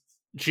 Like,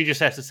 she just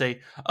has to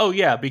say, "Oh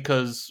yeah,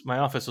 because my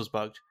office was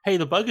bugged. Hey,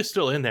 the bug is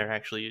still in there.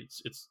 Actually,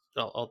 it's.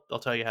 I'll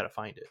tell you how to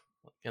find it."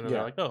 And then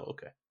they're like, "Oh,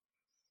 okay."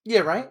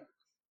 Yeah, right.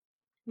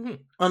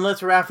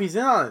 Unless Raffi's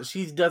in on it,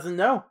 she doesn't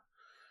know.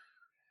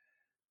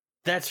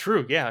 That's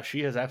true. Yeah,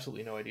 she has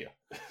absolutely no idea.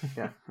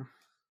 Yeah.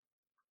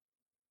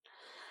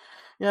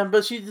 Yeah,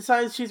 but she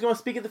decides she's going to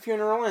speak at the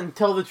funeral and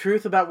tell the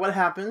truth about what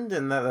happened,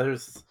 and that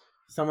there's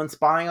someone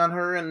spying on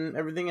her and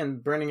everything,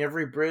 and burning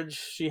every bridge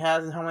she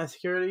has in Homeland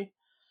Security.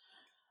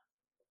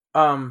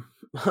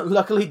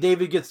 Luckily,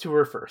 David gets to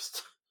her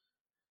first.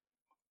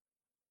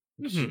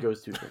 She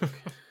goes to drink.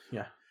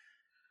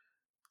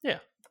 Yeah.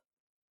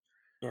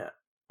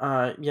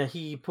 Yeah.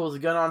 He pulls a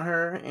gun on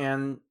her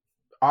and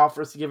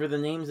offers to give her the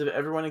names of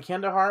everyone in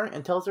Kandahar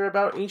and tells her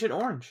about Agent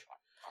Orange.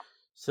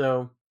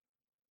 So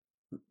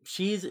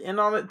she's in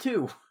on it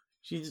too.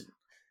 She's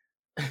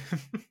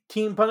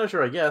Team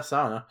Punisher, I guess.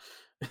 I don't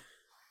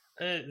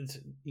know.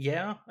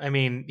 Yeah, I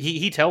mean,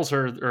 he tells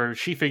her, or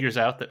she figures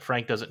out that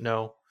Frank doesn't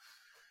know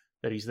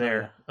that he's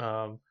there.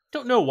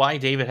 Don't know why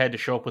David had to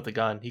show up with a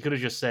gun. He could have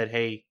just said,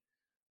 "Hey,"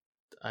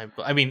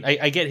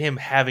 I get him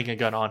having a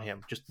gun on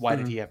him. Just why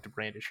did he have to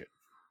brandish it?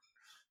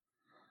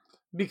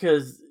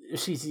 Because if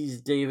she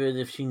sees David,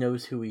 if she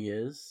knows who he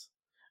is,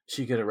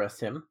 she could arrest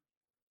him.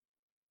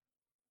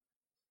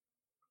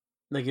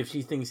 Like, if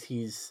she thinks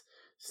he's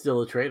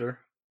still a traitor.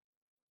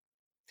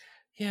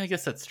 Yeah, I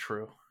guess that's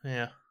true.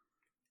 Yeah.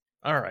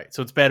 All right.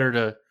 So it's better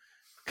to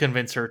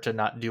convince her to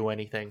not do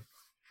anything.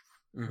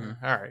 All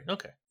right.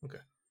 Okay.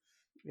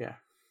 Yeah.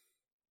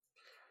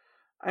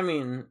 I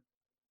mean,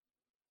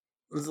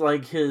 it's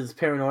like his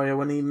paranoia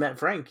when he met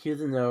Frank. He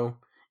doesn't know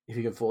if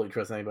he could fully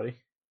trust anybody.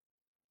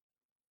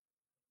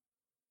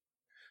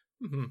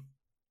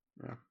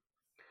 Yeah.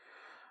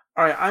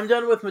 All right, I'm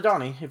done with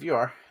Madani, if you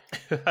are.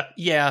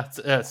 Yeah,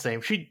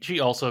 same. She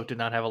also did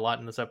not have a lot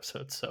in this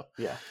episode, so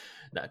yeah,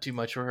 not too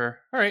much for her.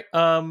 All right,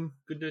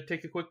 good to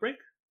take a quick break.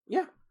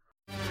 Yeah.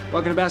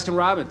 Welcome to Baskin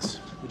Robbins.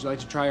 Would you like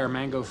to try our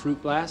mango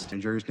fruit blast?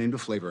 And Jerry's named a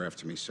flavor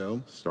after me,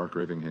 so Stark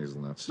Raving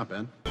Hazelnuts. not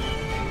bad.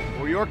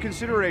 For your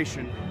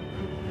consideration,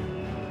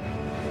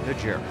 the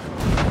Jericho.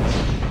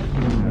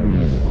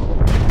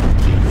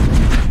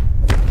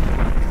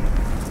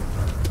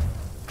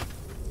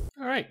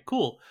 right,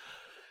 cool.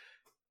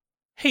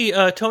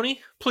 Hey,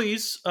 Tony,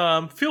 please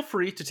feel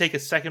free to take a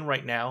second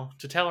right now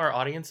to tell our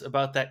audience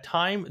about that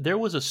time there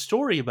was a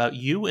story about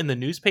you in the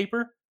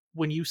newspaper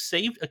when you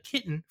saved a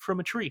kitten from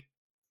a tree.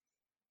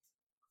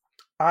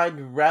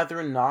 I'd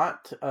rather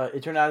not.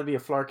 It turned out to be a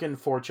flarkin.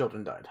 4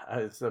 children died.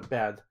 It's a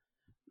bad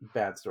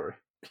story.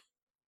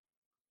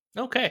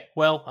 Okay,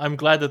 well, I'm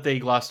glad that they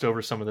glossed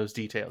over some of those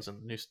details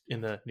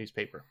in the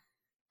newspaper.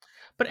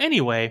 But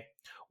anyway,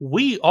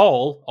 we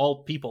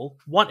all people,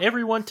 want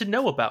everyone to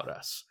know about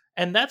us.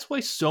 And that's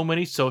why so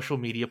many social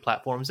media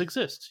platforms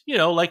exist.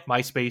 Like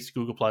MySpace,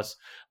 Google+,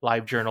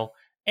 LiveJournal,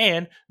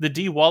 and the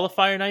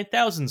DWallifier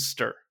 9000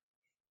 stir.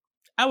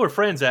 Our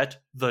friends at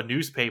The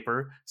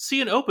Newspaper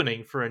see an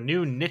opening for a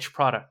new niche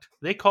product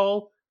they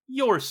call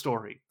Your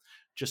Story.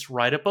 Just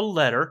write up a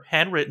letter,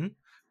 handwritten,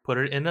 put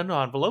it in an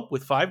envelope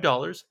with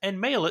 $5, and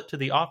mail it to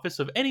the office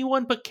of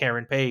anyone but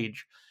Karen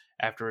Page.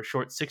 After a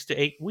short 6 to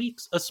 8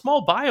 weeks, a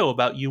small bio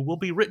about you will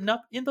be written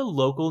up in the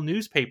local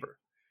newspaper.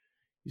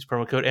 Use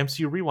promo code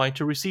MCU Rewind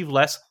to receive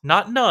less,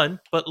 not none,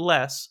 but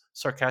less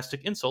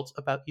sarcastic insults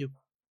about you.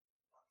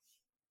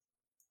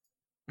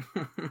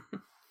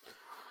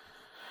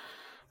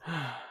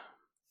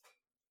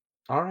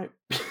 All right.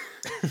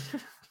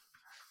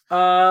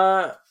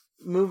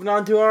 Moving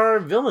on to our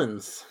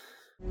villains.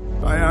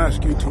 I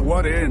ask you, to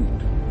what end?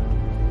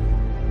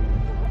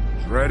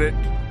 Dread it?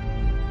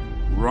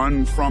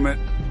 Run from it?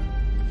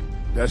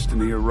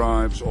 Destiny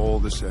arrives all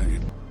the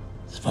same.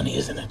 It's funny,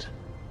 isn't it?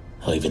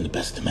 How even the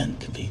best of men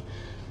can be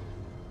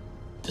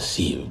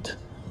deceived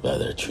by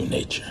their true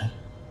nature.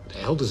 What the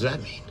hell does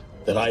that mean?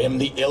 That I am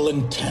the ill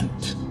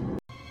intent.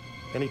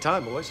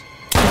 Anytime, boys.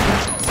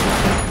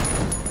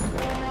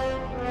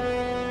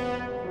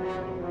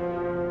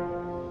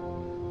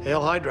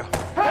 Hail Hydra.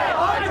 Hail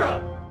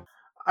Hydra!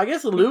 I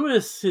guess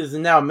Lewis is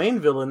now main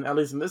villain, at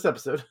least in this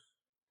episode.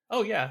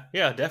 Oh, yeah,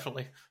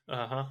 definitely.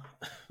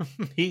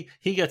 He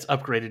gets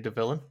upgraded to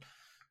villain.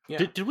 Yeah.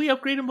 Did we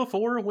upgrade him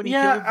before when he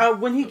killed?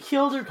 When he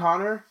killed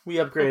O'Connor, we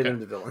upgraded him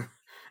to villain.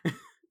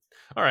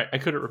 All right, I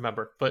couldn't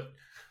remember, but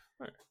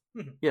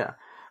yeah,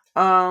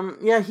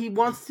 he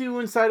wants to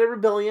incite a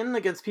rebellion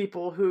against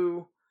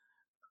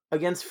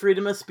against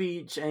freedom of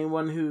speech,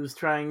 anyone who's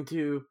trying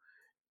to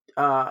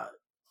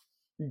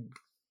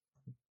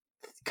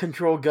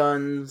control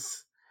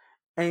guns,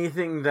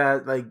 anything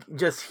that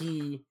just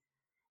he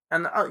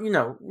and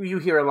you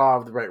hear a lot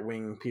of the right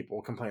wing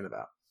people complain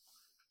about.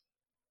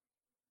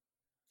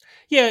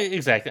 Yeah,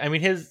 exactly. I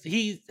mean,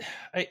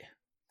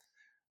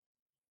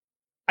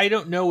 I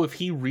don't know if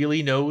he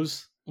really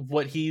knows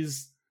what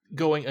he's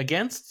going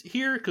against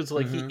here, because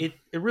it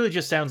really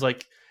just sounds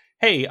like,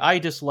 hey, I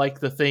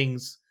dislike the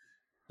things,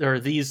 or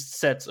these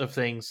sets of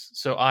things,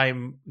 so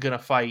I'm gonna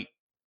fight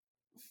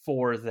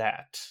for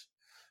that.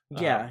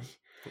 Yeah,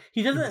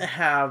 he doesn't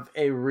have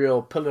a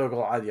real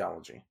political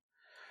ideology.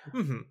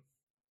 Mm-hmm.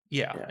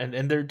 Yeah,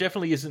 and there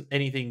definitely isn't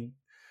anything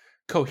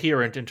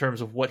coherent in terms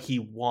of what he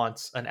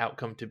wants an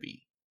outcome to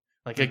be.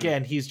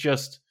 Again, he's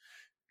just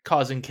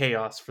causing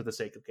chaos for the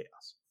sake of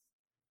chaos.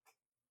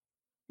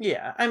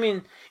 Yeah, I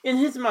mean, in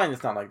his mind,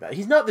 it's not like that.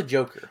 He's not the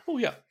Joker. Oh,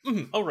 yeah.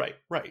 Mm-hmm. Oh, right.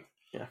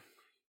 Yeah.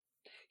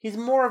 He's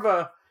more of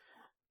a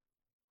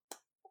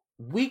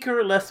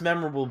weaker, less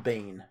memorable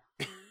Bane.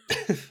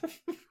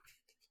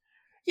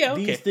 Yeah,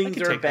 okay. These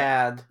things are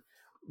bad. That.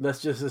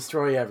 Let's just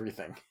destroy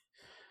everything.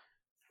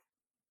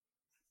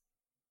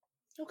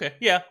 Okay,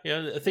 yeah.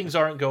 Things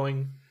aren't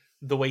going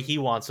the way he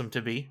wants them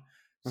to be,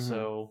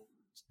 so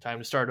it's time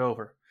to start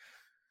over.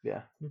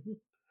 Yeah,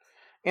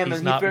 and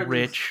he's not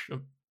rich.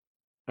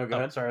 Oh, go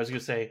ahead. Sorry, I was going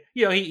to say,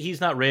 he's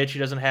not rich. He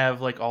doesn't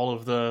have all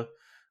of the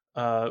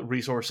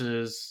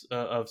resources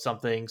of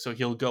something, so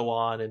he'll go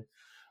on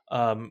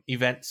and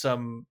invent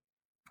some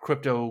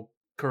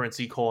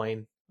cryptocurrency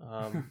coin,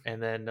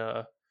 and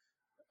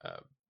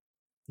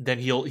then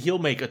he'll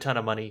make a ton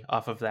of money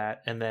off of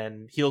that, and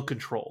then he'll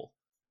control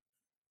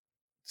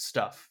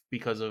stuff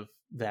because of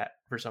that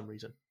for some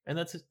reason, and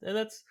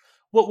that's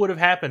what would have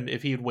happened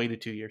if he had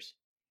waited 2 years.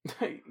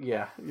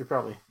 Yeah, you're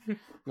probably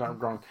not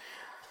wrong.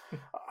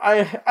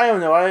 I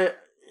don't know.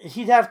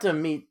 He'd have to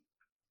meet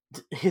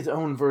his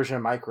own version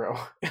of Micro.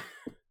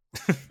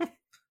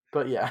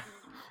 But yeah,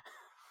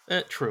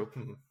 true.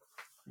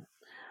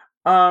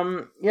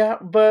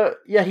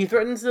 He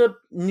threatens to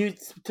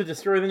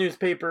destroy the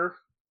newspaper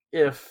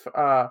if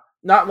not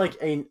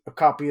a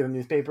copy of the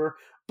newspaper,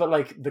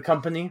 but the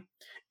company,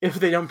 if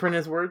they don't print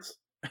his words.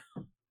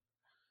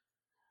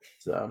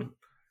 So,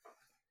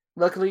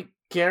 luckily,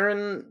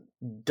 Karen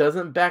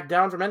doesn't back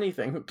down from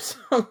anything,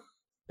 so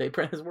they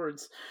print his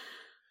words.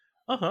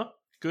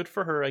 Good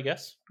for her, I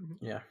guess.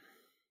 Yeah.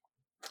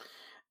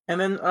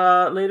 And then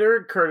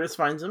later, Curtis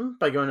finds him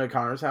by going to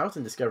Connor's house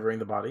and discovering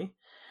the body.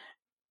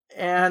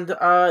 And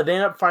they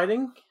end up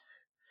fighting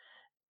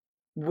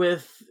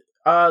with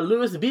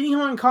Lewis beating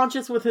him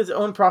unconscious with his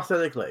own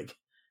prosthetic leg.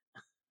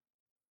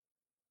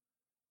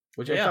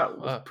 Which I thought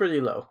was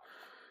pretty low.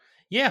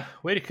 Yeah,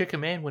 way to kick a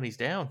man when he's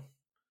down.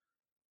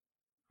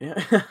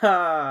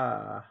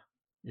 Yeah.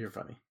 You're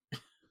funny.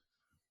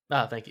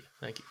 Thank you.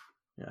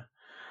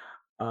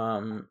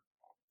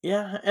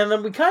 Yeah, and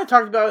then we kind of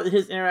talked about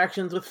his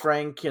interactions with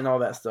Frank and all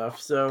that stuff.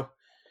 So,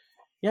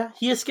 yeah,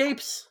 he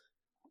escapes.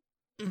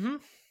 Mm-hmm.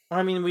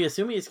 I mean, we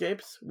assume he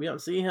escapes. We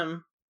don't see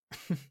him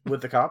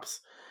with the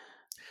cops.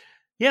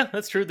 Yeah,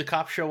 that's true. The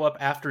cops show up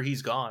after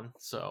he's gone.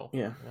 So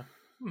yeah.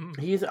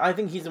 Mm-hmm. I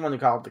think he's the one who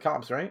called the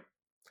cops, right?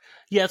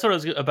 Yeah, that's what I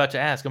was about to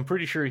ask. I'm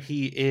pretty sure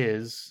he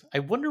is. I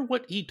wonder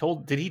what he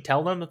told. Did he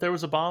tell them that there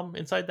was a bomb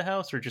inside the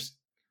house, or just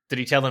did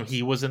he tell them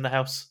he was in the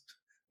house?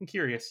 I'm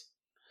curious.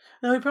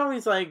 No, he probably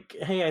is like,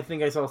 hey, I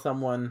think I saw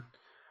someone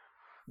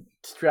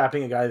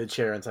strapping a guy to the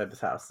chair inside this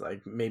house.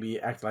 Like, maybe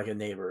act like a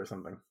neighbor or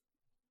something.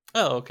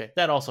 Oh, okay.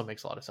 That also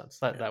makes a lot of sense.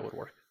 That would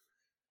work.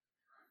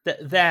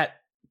 That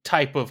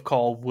type of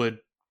call would,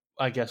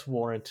 I guess,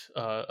 warrant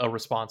a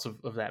response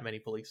of that many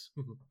police.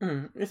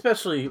 Mm-hmm.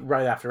 Especially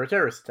right after a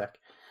terrorist attack.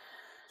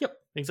 Yep,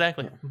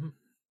 exactly. Yeah.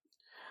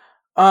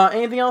 Mm-hmm.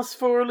 Anything else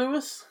for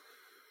Lewis?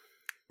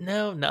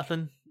 No,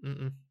 nothing.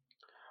 Mm-mm.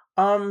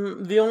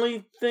 The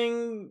only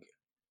thing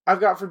I've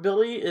got for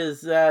Billy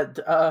is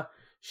that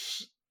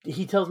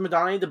he tells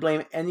Madani to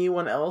blame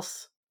anyone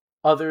else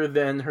other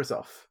than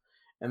herself.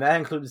 And that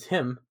includes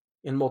him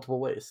in multiple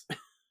ways.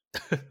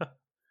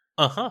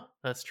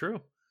 That's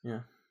true.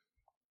 Yeah.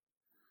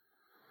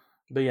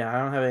 But yeah, I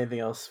don't have anything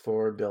else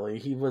for Billy.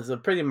 He was a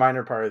pretty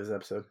minor part of this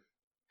episode.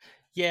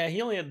 Yeah,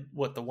 he only had,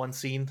 the one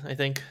scene, I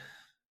think?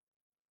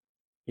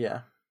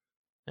 Yeah.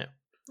 Yeah.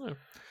 Oh.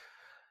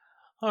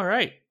 All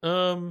right.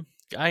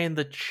 Guy in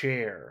the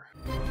chair.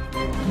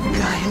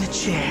 Guy in the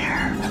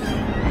chair.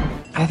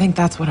 I think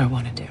that's what I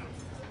want to do.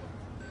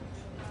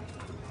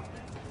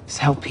 Is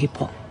help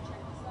people.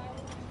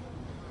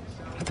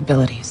 With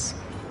abilities.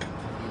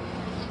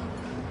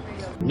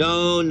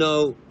 No.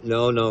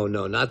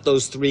 Not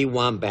those 3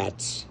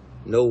 wombats.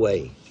 No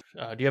way.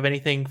 Do you have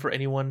anything for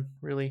anyone,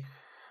 really?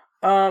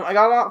 I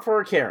got a lot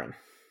for Karen.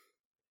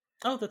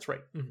 Oh, that's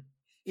right. Mm-hmm.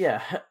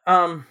 Yeah.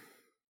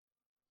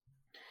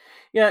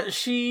 Yeah,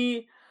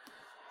 she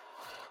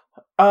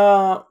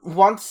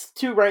wants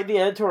to write the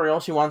editorial.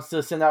 She wants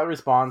to send out a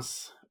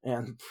response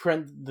and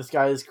print this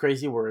guy's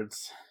crazy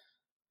words.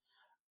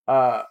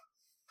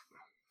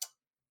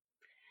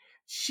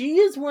 She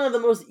is one of the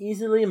most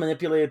easily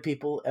manipulated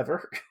people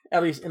ever,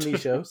 at least in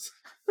these shows.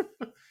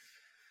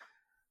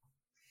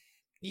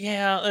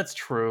 Yeah, that's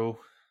true.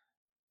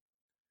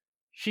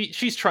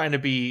 She's trying to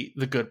be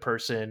the good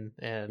person,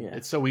 and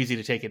it's so easy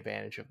to take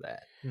advantage of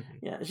that. Mm-hmm.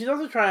 Yeah, she's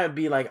also trying to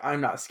be like,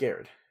 I'm not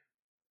scared.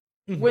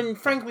 Mm-hmm. When,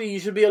 frankly, you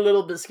should be a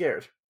little bit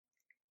scared.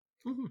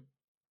 Mm-hmm.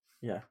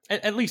 Yeah.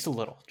 At least a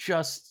little.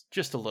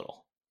 Just a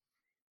little.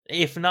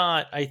 If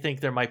not, I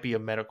think there might be a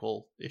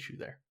medical issue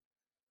there.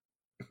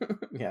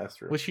 Yeah, that's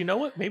true. Which, you know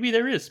what? Maybe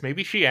there is.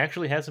 Maybe she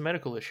actually has a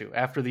medical issue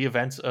after the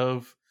events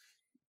of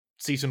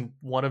season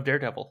 1 of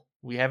Daredevil.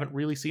 We haven't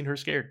really seen her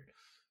scared.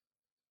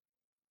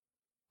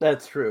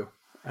 That's true.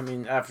 I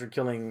mean, after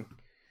killing...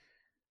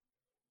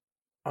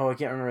 Oh, I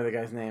can't remember the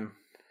guy's name.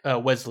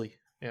 Wesley.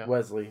 Yeah.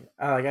 Wesley.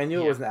 I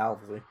knew it wasn't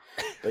Owlsley,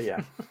 but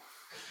yeah.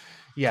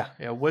 yeah,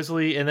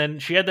 Wesley. And then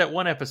she had that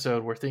one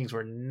episode where things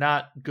were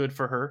not good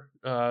for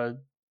her,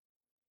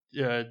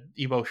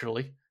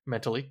 emotionally,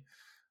 mentally.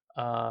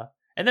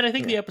 And then I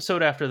think the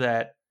episode after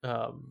that,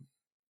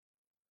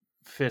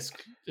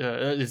 Fisk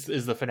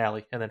is the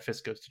finale, and then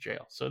Fisk goes to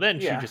jail. So then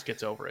she just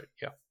gets over it.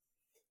 Yeah.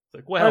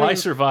 Like, well, I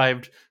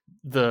survived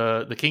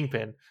the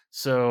Kingpin,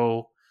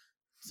 so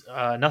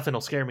nothing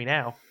will scare me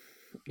now.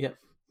 Yep.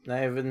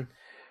 Not even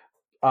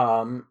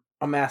a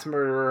mass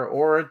murderer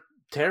or a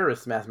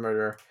terrorist mass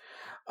murderer.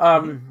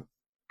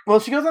 Well,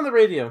 she goes on the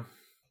radio,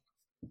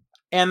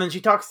 and then she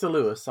talks to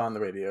Lewis on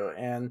the radio,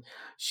 and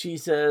she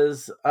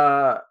says,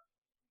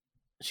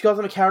 she calls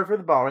him a coward for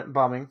the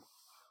bombing.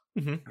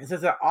 Mm-hmm. It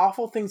says that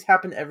awful things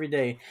happen every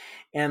day,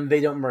 and they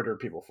don't murder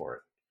people for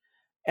it.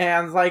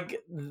 And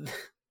like,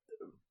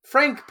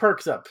 Frank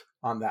perks up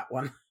on that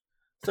one.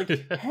 It's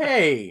like,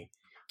 hey,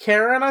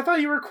 Karen, I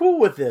thought you were cool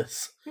with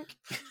this.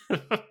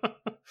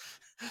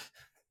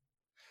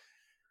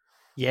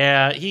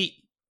 Yeah,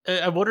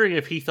 I'm wondering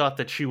if he thought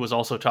that she was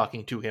also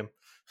talking to him,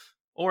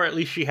 or at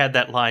least she had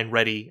that line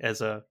ready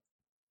as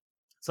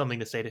something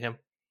to say to him.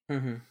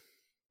 Mm-hmm.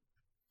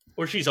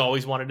 Or she's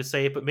always wanted to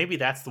say it, but maybe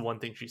that's the one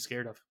thing she's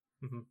scared of.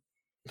 Mm-hmm.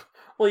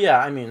 Well, yeah,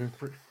 I mean,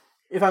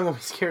 if I'm going to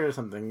be scared of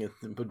something, it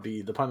would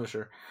be the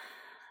Punisher.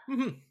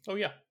 Mm-hmm. Oh,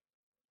 yeah.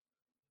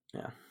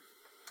 Yeah.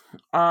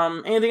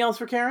 Anything else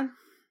for Karen?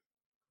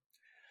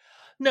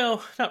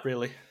 No, not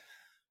really.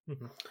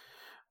 Mm-hmm.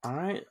 All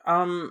right.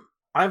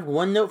 I have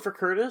one note for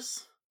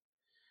Curtis.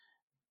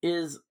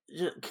 Is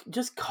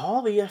just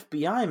call the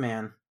FBI,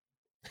 man.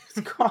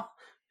 Just call.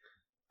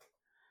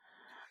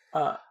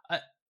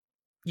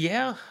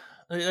 Yeah,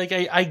 like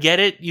I get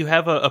it. You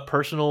have a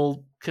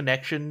personal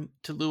connection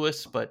to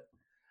Lewis, but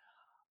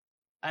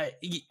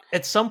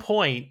at some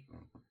point,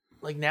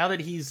 like now that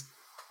he's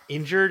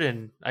injured,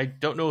 and I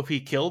don't know if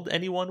he killed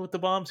anyone with the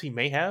bombs, he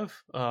may have.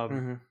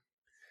 Like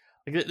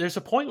there's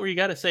a point where you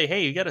got to say,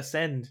 hey, you got to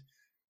send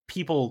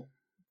people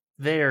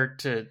there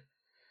to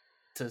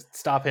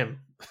stop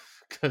him,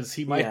 because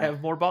he might Yeah.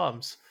 have more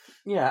bombs.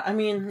 Yeah, I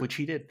mean, which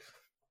he did.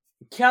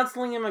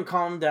 Counseling him and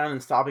calming him down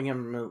and stopping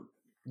him from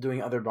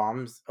doing other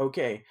bombs.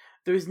 Okay,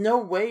 there's no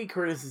way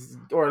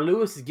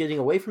Lewis is getting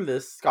away from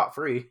this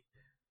scot-free.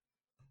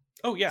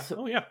 Oh yeah. So,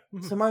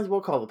 Mm-hmm. So might as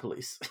well call the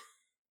police.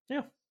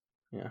 Yeah.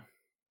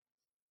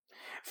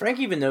 Frank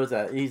even knows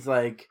that. He's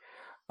like,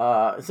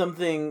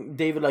 something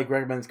David like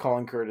recommends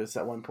calling Curtis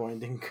at one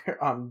point,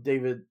 and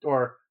David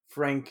or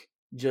Frank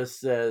just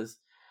says,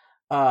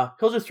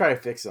 he'll just try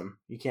to fix him.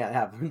 You can't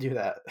have him do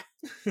that.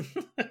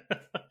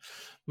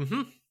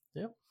 Mm-hmm.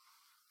 Yeah.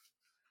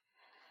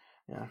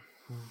 Yeah.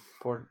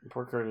 Poor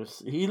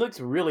Curtis. He looks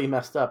really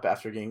messed up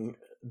after getting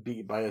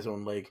beat by his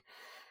own leg.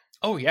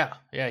 Oh yeah.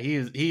 Yeah, he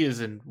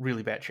is in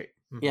really bad shape.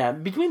 Mm-hmm. Yeah,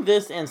 between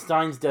this and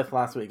Stein's death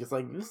last week, it's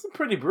like, this is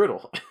pretty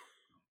brutal.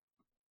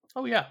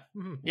 Oh yeah.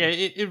 Mm-hmm. Yeah,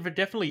 it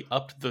definitely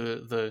upped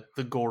the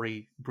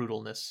gory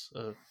brutalness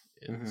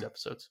in these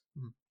episodes.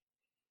 Mm-hmm.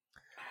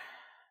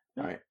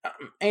 All right.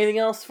 Anything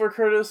else for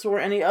Curtis or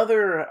any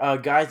other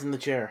guys in the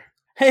chair?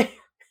 Hey,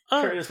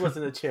 Curtis was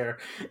in the chair.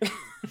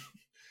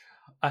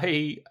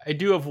 I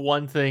do have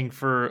one thing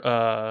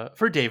for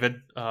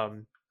David.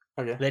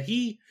 Okay. That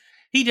he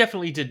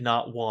definitely did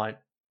not want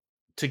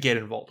to get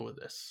involved with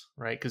this,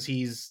 right? Because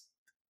he's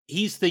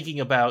thinking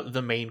about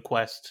the main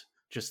quest,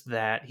 just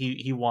that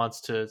he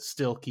wants to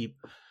still keep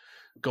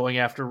going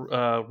after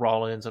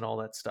Rollins and all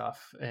that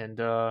stuff,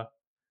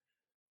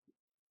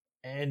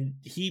 and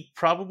he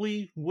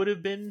probably would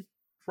have been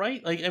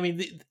right. Like, I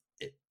mean,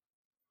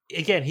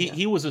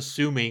 he was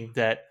assuming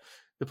that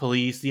the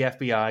police, the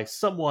FBI,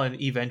 someone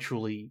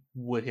eventually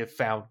would have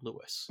found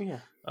Lewis. Yeah.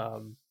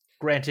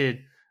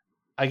 Granted,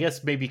 I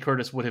guess maybe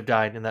Curtis would have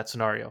died in that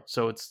scenario.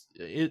 So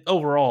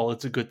overall,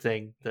 it's a good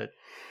thing that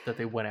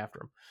they went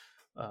after him.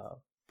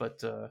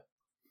 But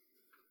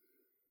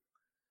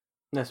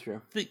that's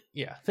true.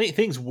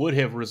 Things would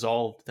have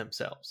resolved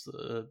themselves.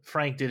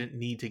 Frank didn't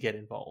need to get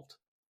involved.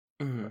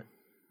 Mm-hmm.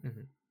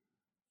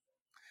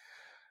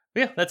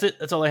 Yeah, that's it.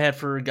 That's all I had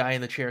for Guy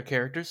in the Chair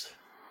characters.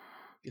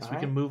 Guess all we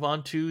can move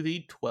on to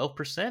the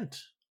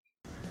 12%.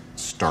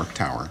 Stark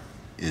Tower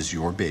is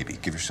your baby.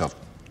 Give yourself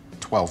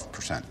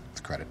 12%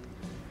 credit.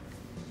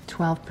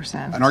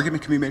 12%. An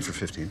argument can be made for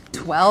 15.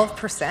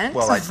 12%?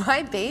 Well, I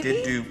my baby?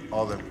 did do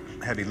all the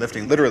heavy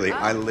lifting. Literally,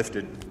 I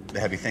lifted the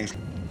heavy things.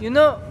 You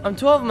know, I'm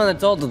 12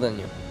 minutes older than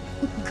you.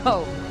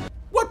 Go.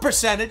 What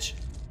percentage?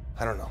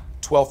 I don't know.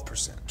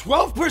 12%.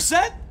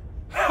 12%?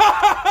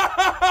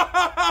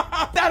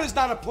 That is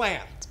not a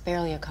plan. It's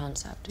barely a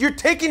concept. You're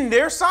taking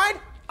their side?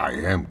 I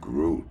am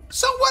Groot.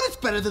 So what? It's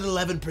better than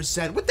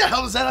 11%. What the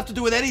hell does that have to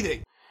do with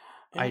anything?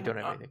 I don't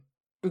have anything.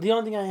 The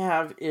only thing I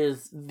have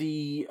is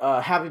the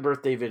happy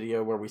birthday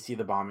video where we see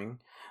the bombing.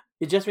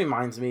 It just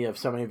reminds me of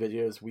so many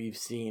videos we've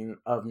seen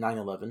of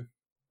 9/11.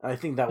 I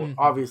think that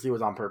obviously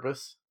was on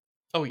purpose.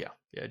 Oh, yeah.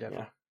 Yeah, definitely.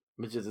 Yeah,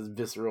 which is a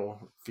visceral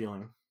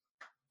feeling.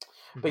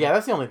 But yeah,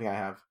 that's the only thing I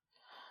have.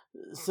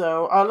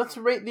 So let's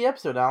rate the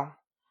episode, Al.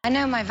 I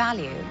know my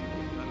value.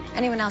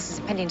 Anyone else's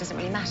opinion doesn't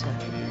really matter.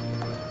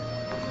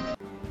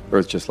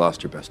 Earth just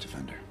lost her best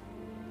defender.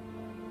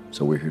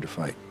 So we're here to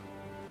fight.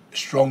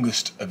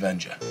 Strongest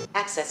Avenger.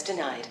 Access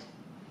denied.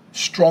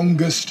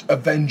 Strongest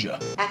Avenger.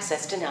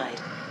 Access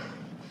denied.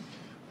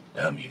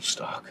 Damn you,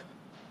 Stark.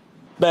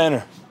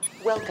 Banner.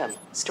 Welcome,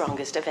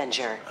 Strongest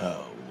Avenger.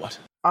 Oh, what?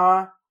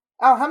 Al,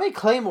 how many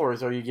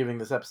claymores are you giving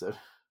this episode?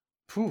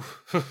 I'm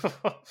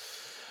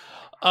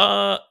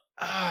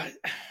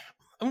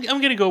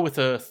gonna go with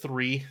a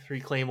three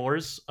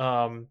claymores.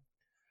 I'm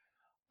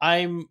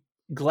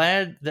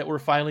glad that we're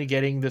finally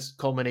getting this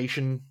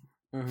culmination,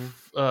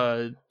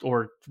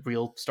 or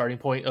real starting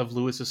point of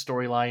Lewis's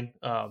storyline.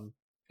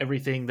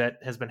 Everything that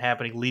has been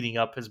happening leading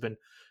up has been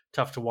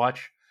tough to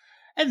watch,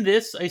 and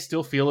this I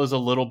still feel is a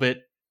little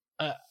bit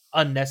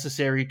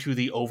unnecessary to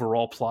the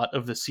overall plot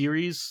of the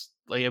series.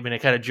 Like, I mean, I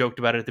kind of joked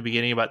about it at the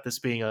beginning about this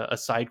being a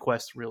side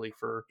quest, really,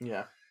 for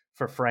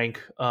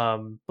Frank.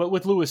 But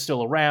with Lewis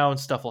still around,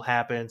 stuff will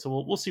happen,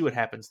 so we'll see what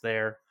happens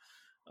there.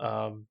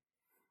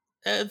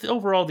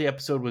 Overall, the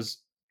episode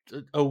was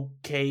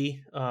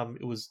okay.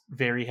 It was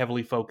very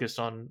heavily focused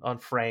on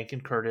Frank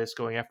and Curtis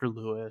going after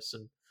Lewis,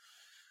 and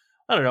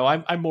I don't know.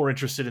 I'm more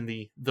interested in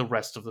the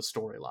rest of the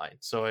storyline.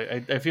 So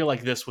I feel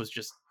like this was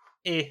just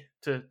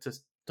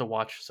to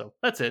watch. So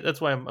that's it. That's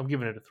why I'm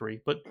giving it a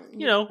 3. But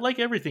you know, like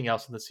everything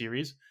else in the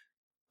series,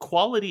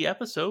 quality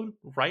episode,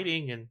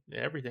 writing, and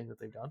everything that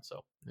they've done.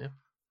 So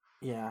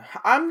yeah,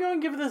 I'm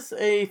going to give this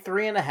a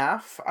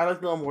 3.5. I like it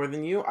a little more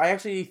than you. I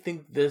actually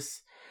think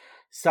this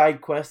side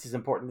quest is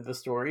important to the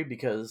story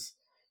because,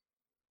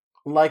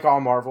 like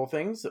all Marvel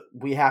things,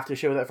 we have to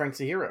show that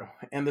Frank's a hero,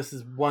 and this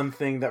is one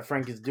thing that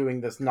Frank is doing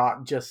that's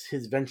not just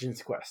his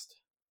vengeance quest.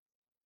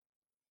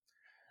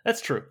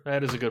 That's true.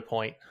 That is a good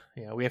point.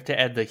 Yeah, we have to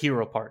add the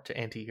hero part to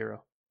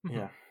anti-hero.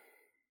 Yeah.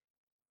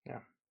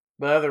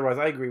 But otherwise,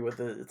 I agree with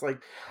it. It's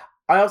like,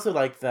 I also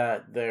like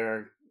that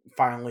they're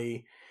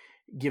finally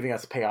giving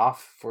us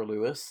payoff for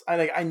Lewis.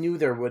 I knew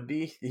there would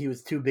be. He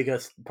was too big a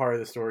part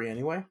of the story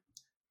anyway.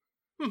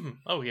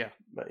 Oh yeah.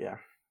 But yeah.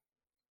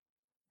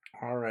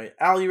 All right.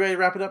 Al, you ready to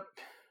wrap it up?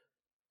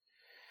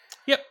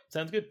 Yep,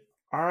 sounds good.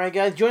 All right,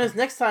 guys. Join us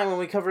next time when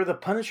we cover The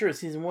Punisher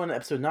Season 1,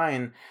 Episode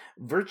 9,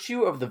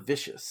 Virtue of the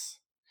Vicious.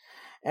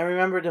 And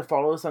remember to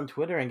follow us on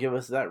Twitter and give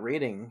us that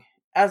rating.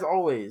 As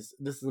always,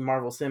 this is the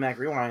Marvel Cinematic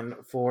Rewind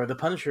for The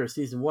Punisher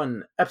Season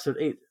 1, Episode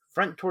 8,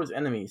 Front Towards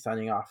Enemy,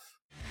 signing off.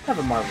 Have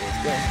a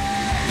marvelous day.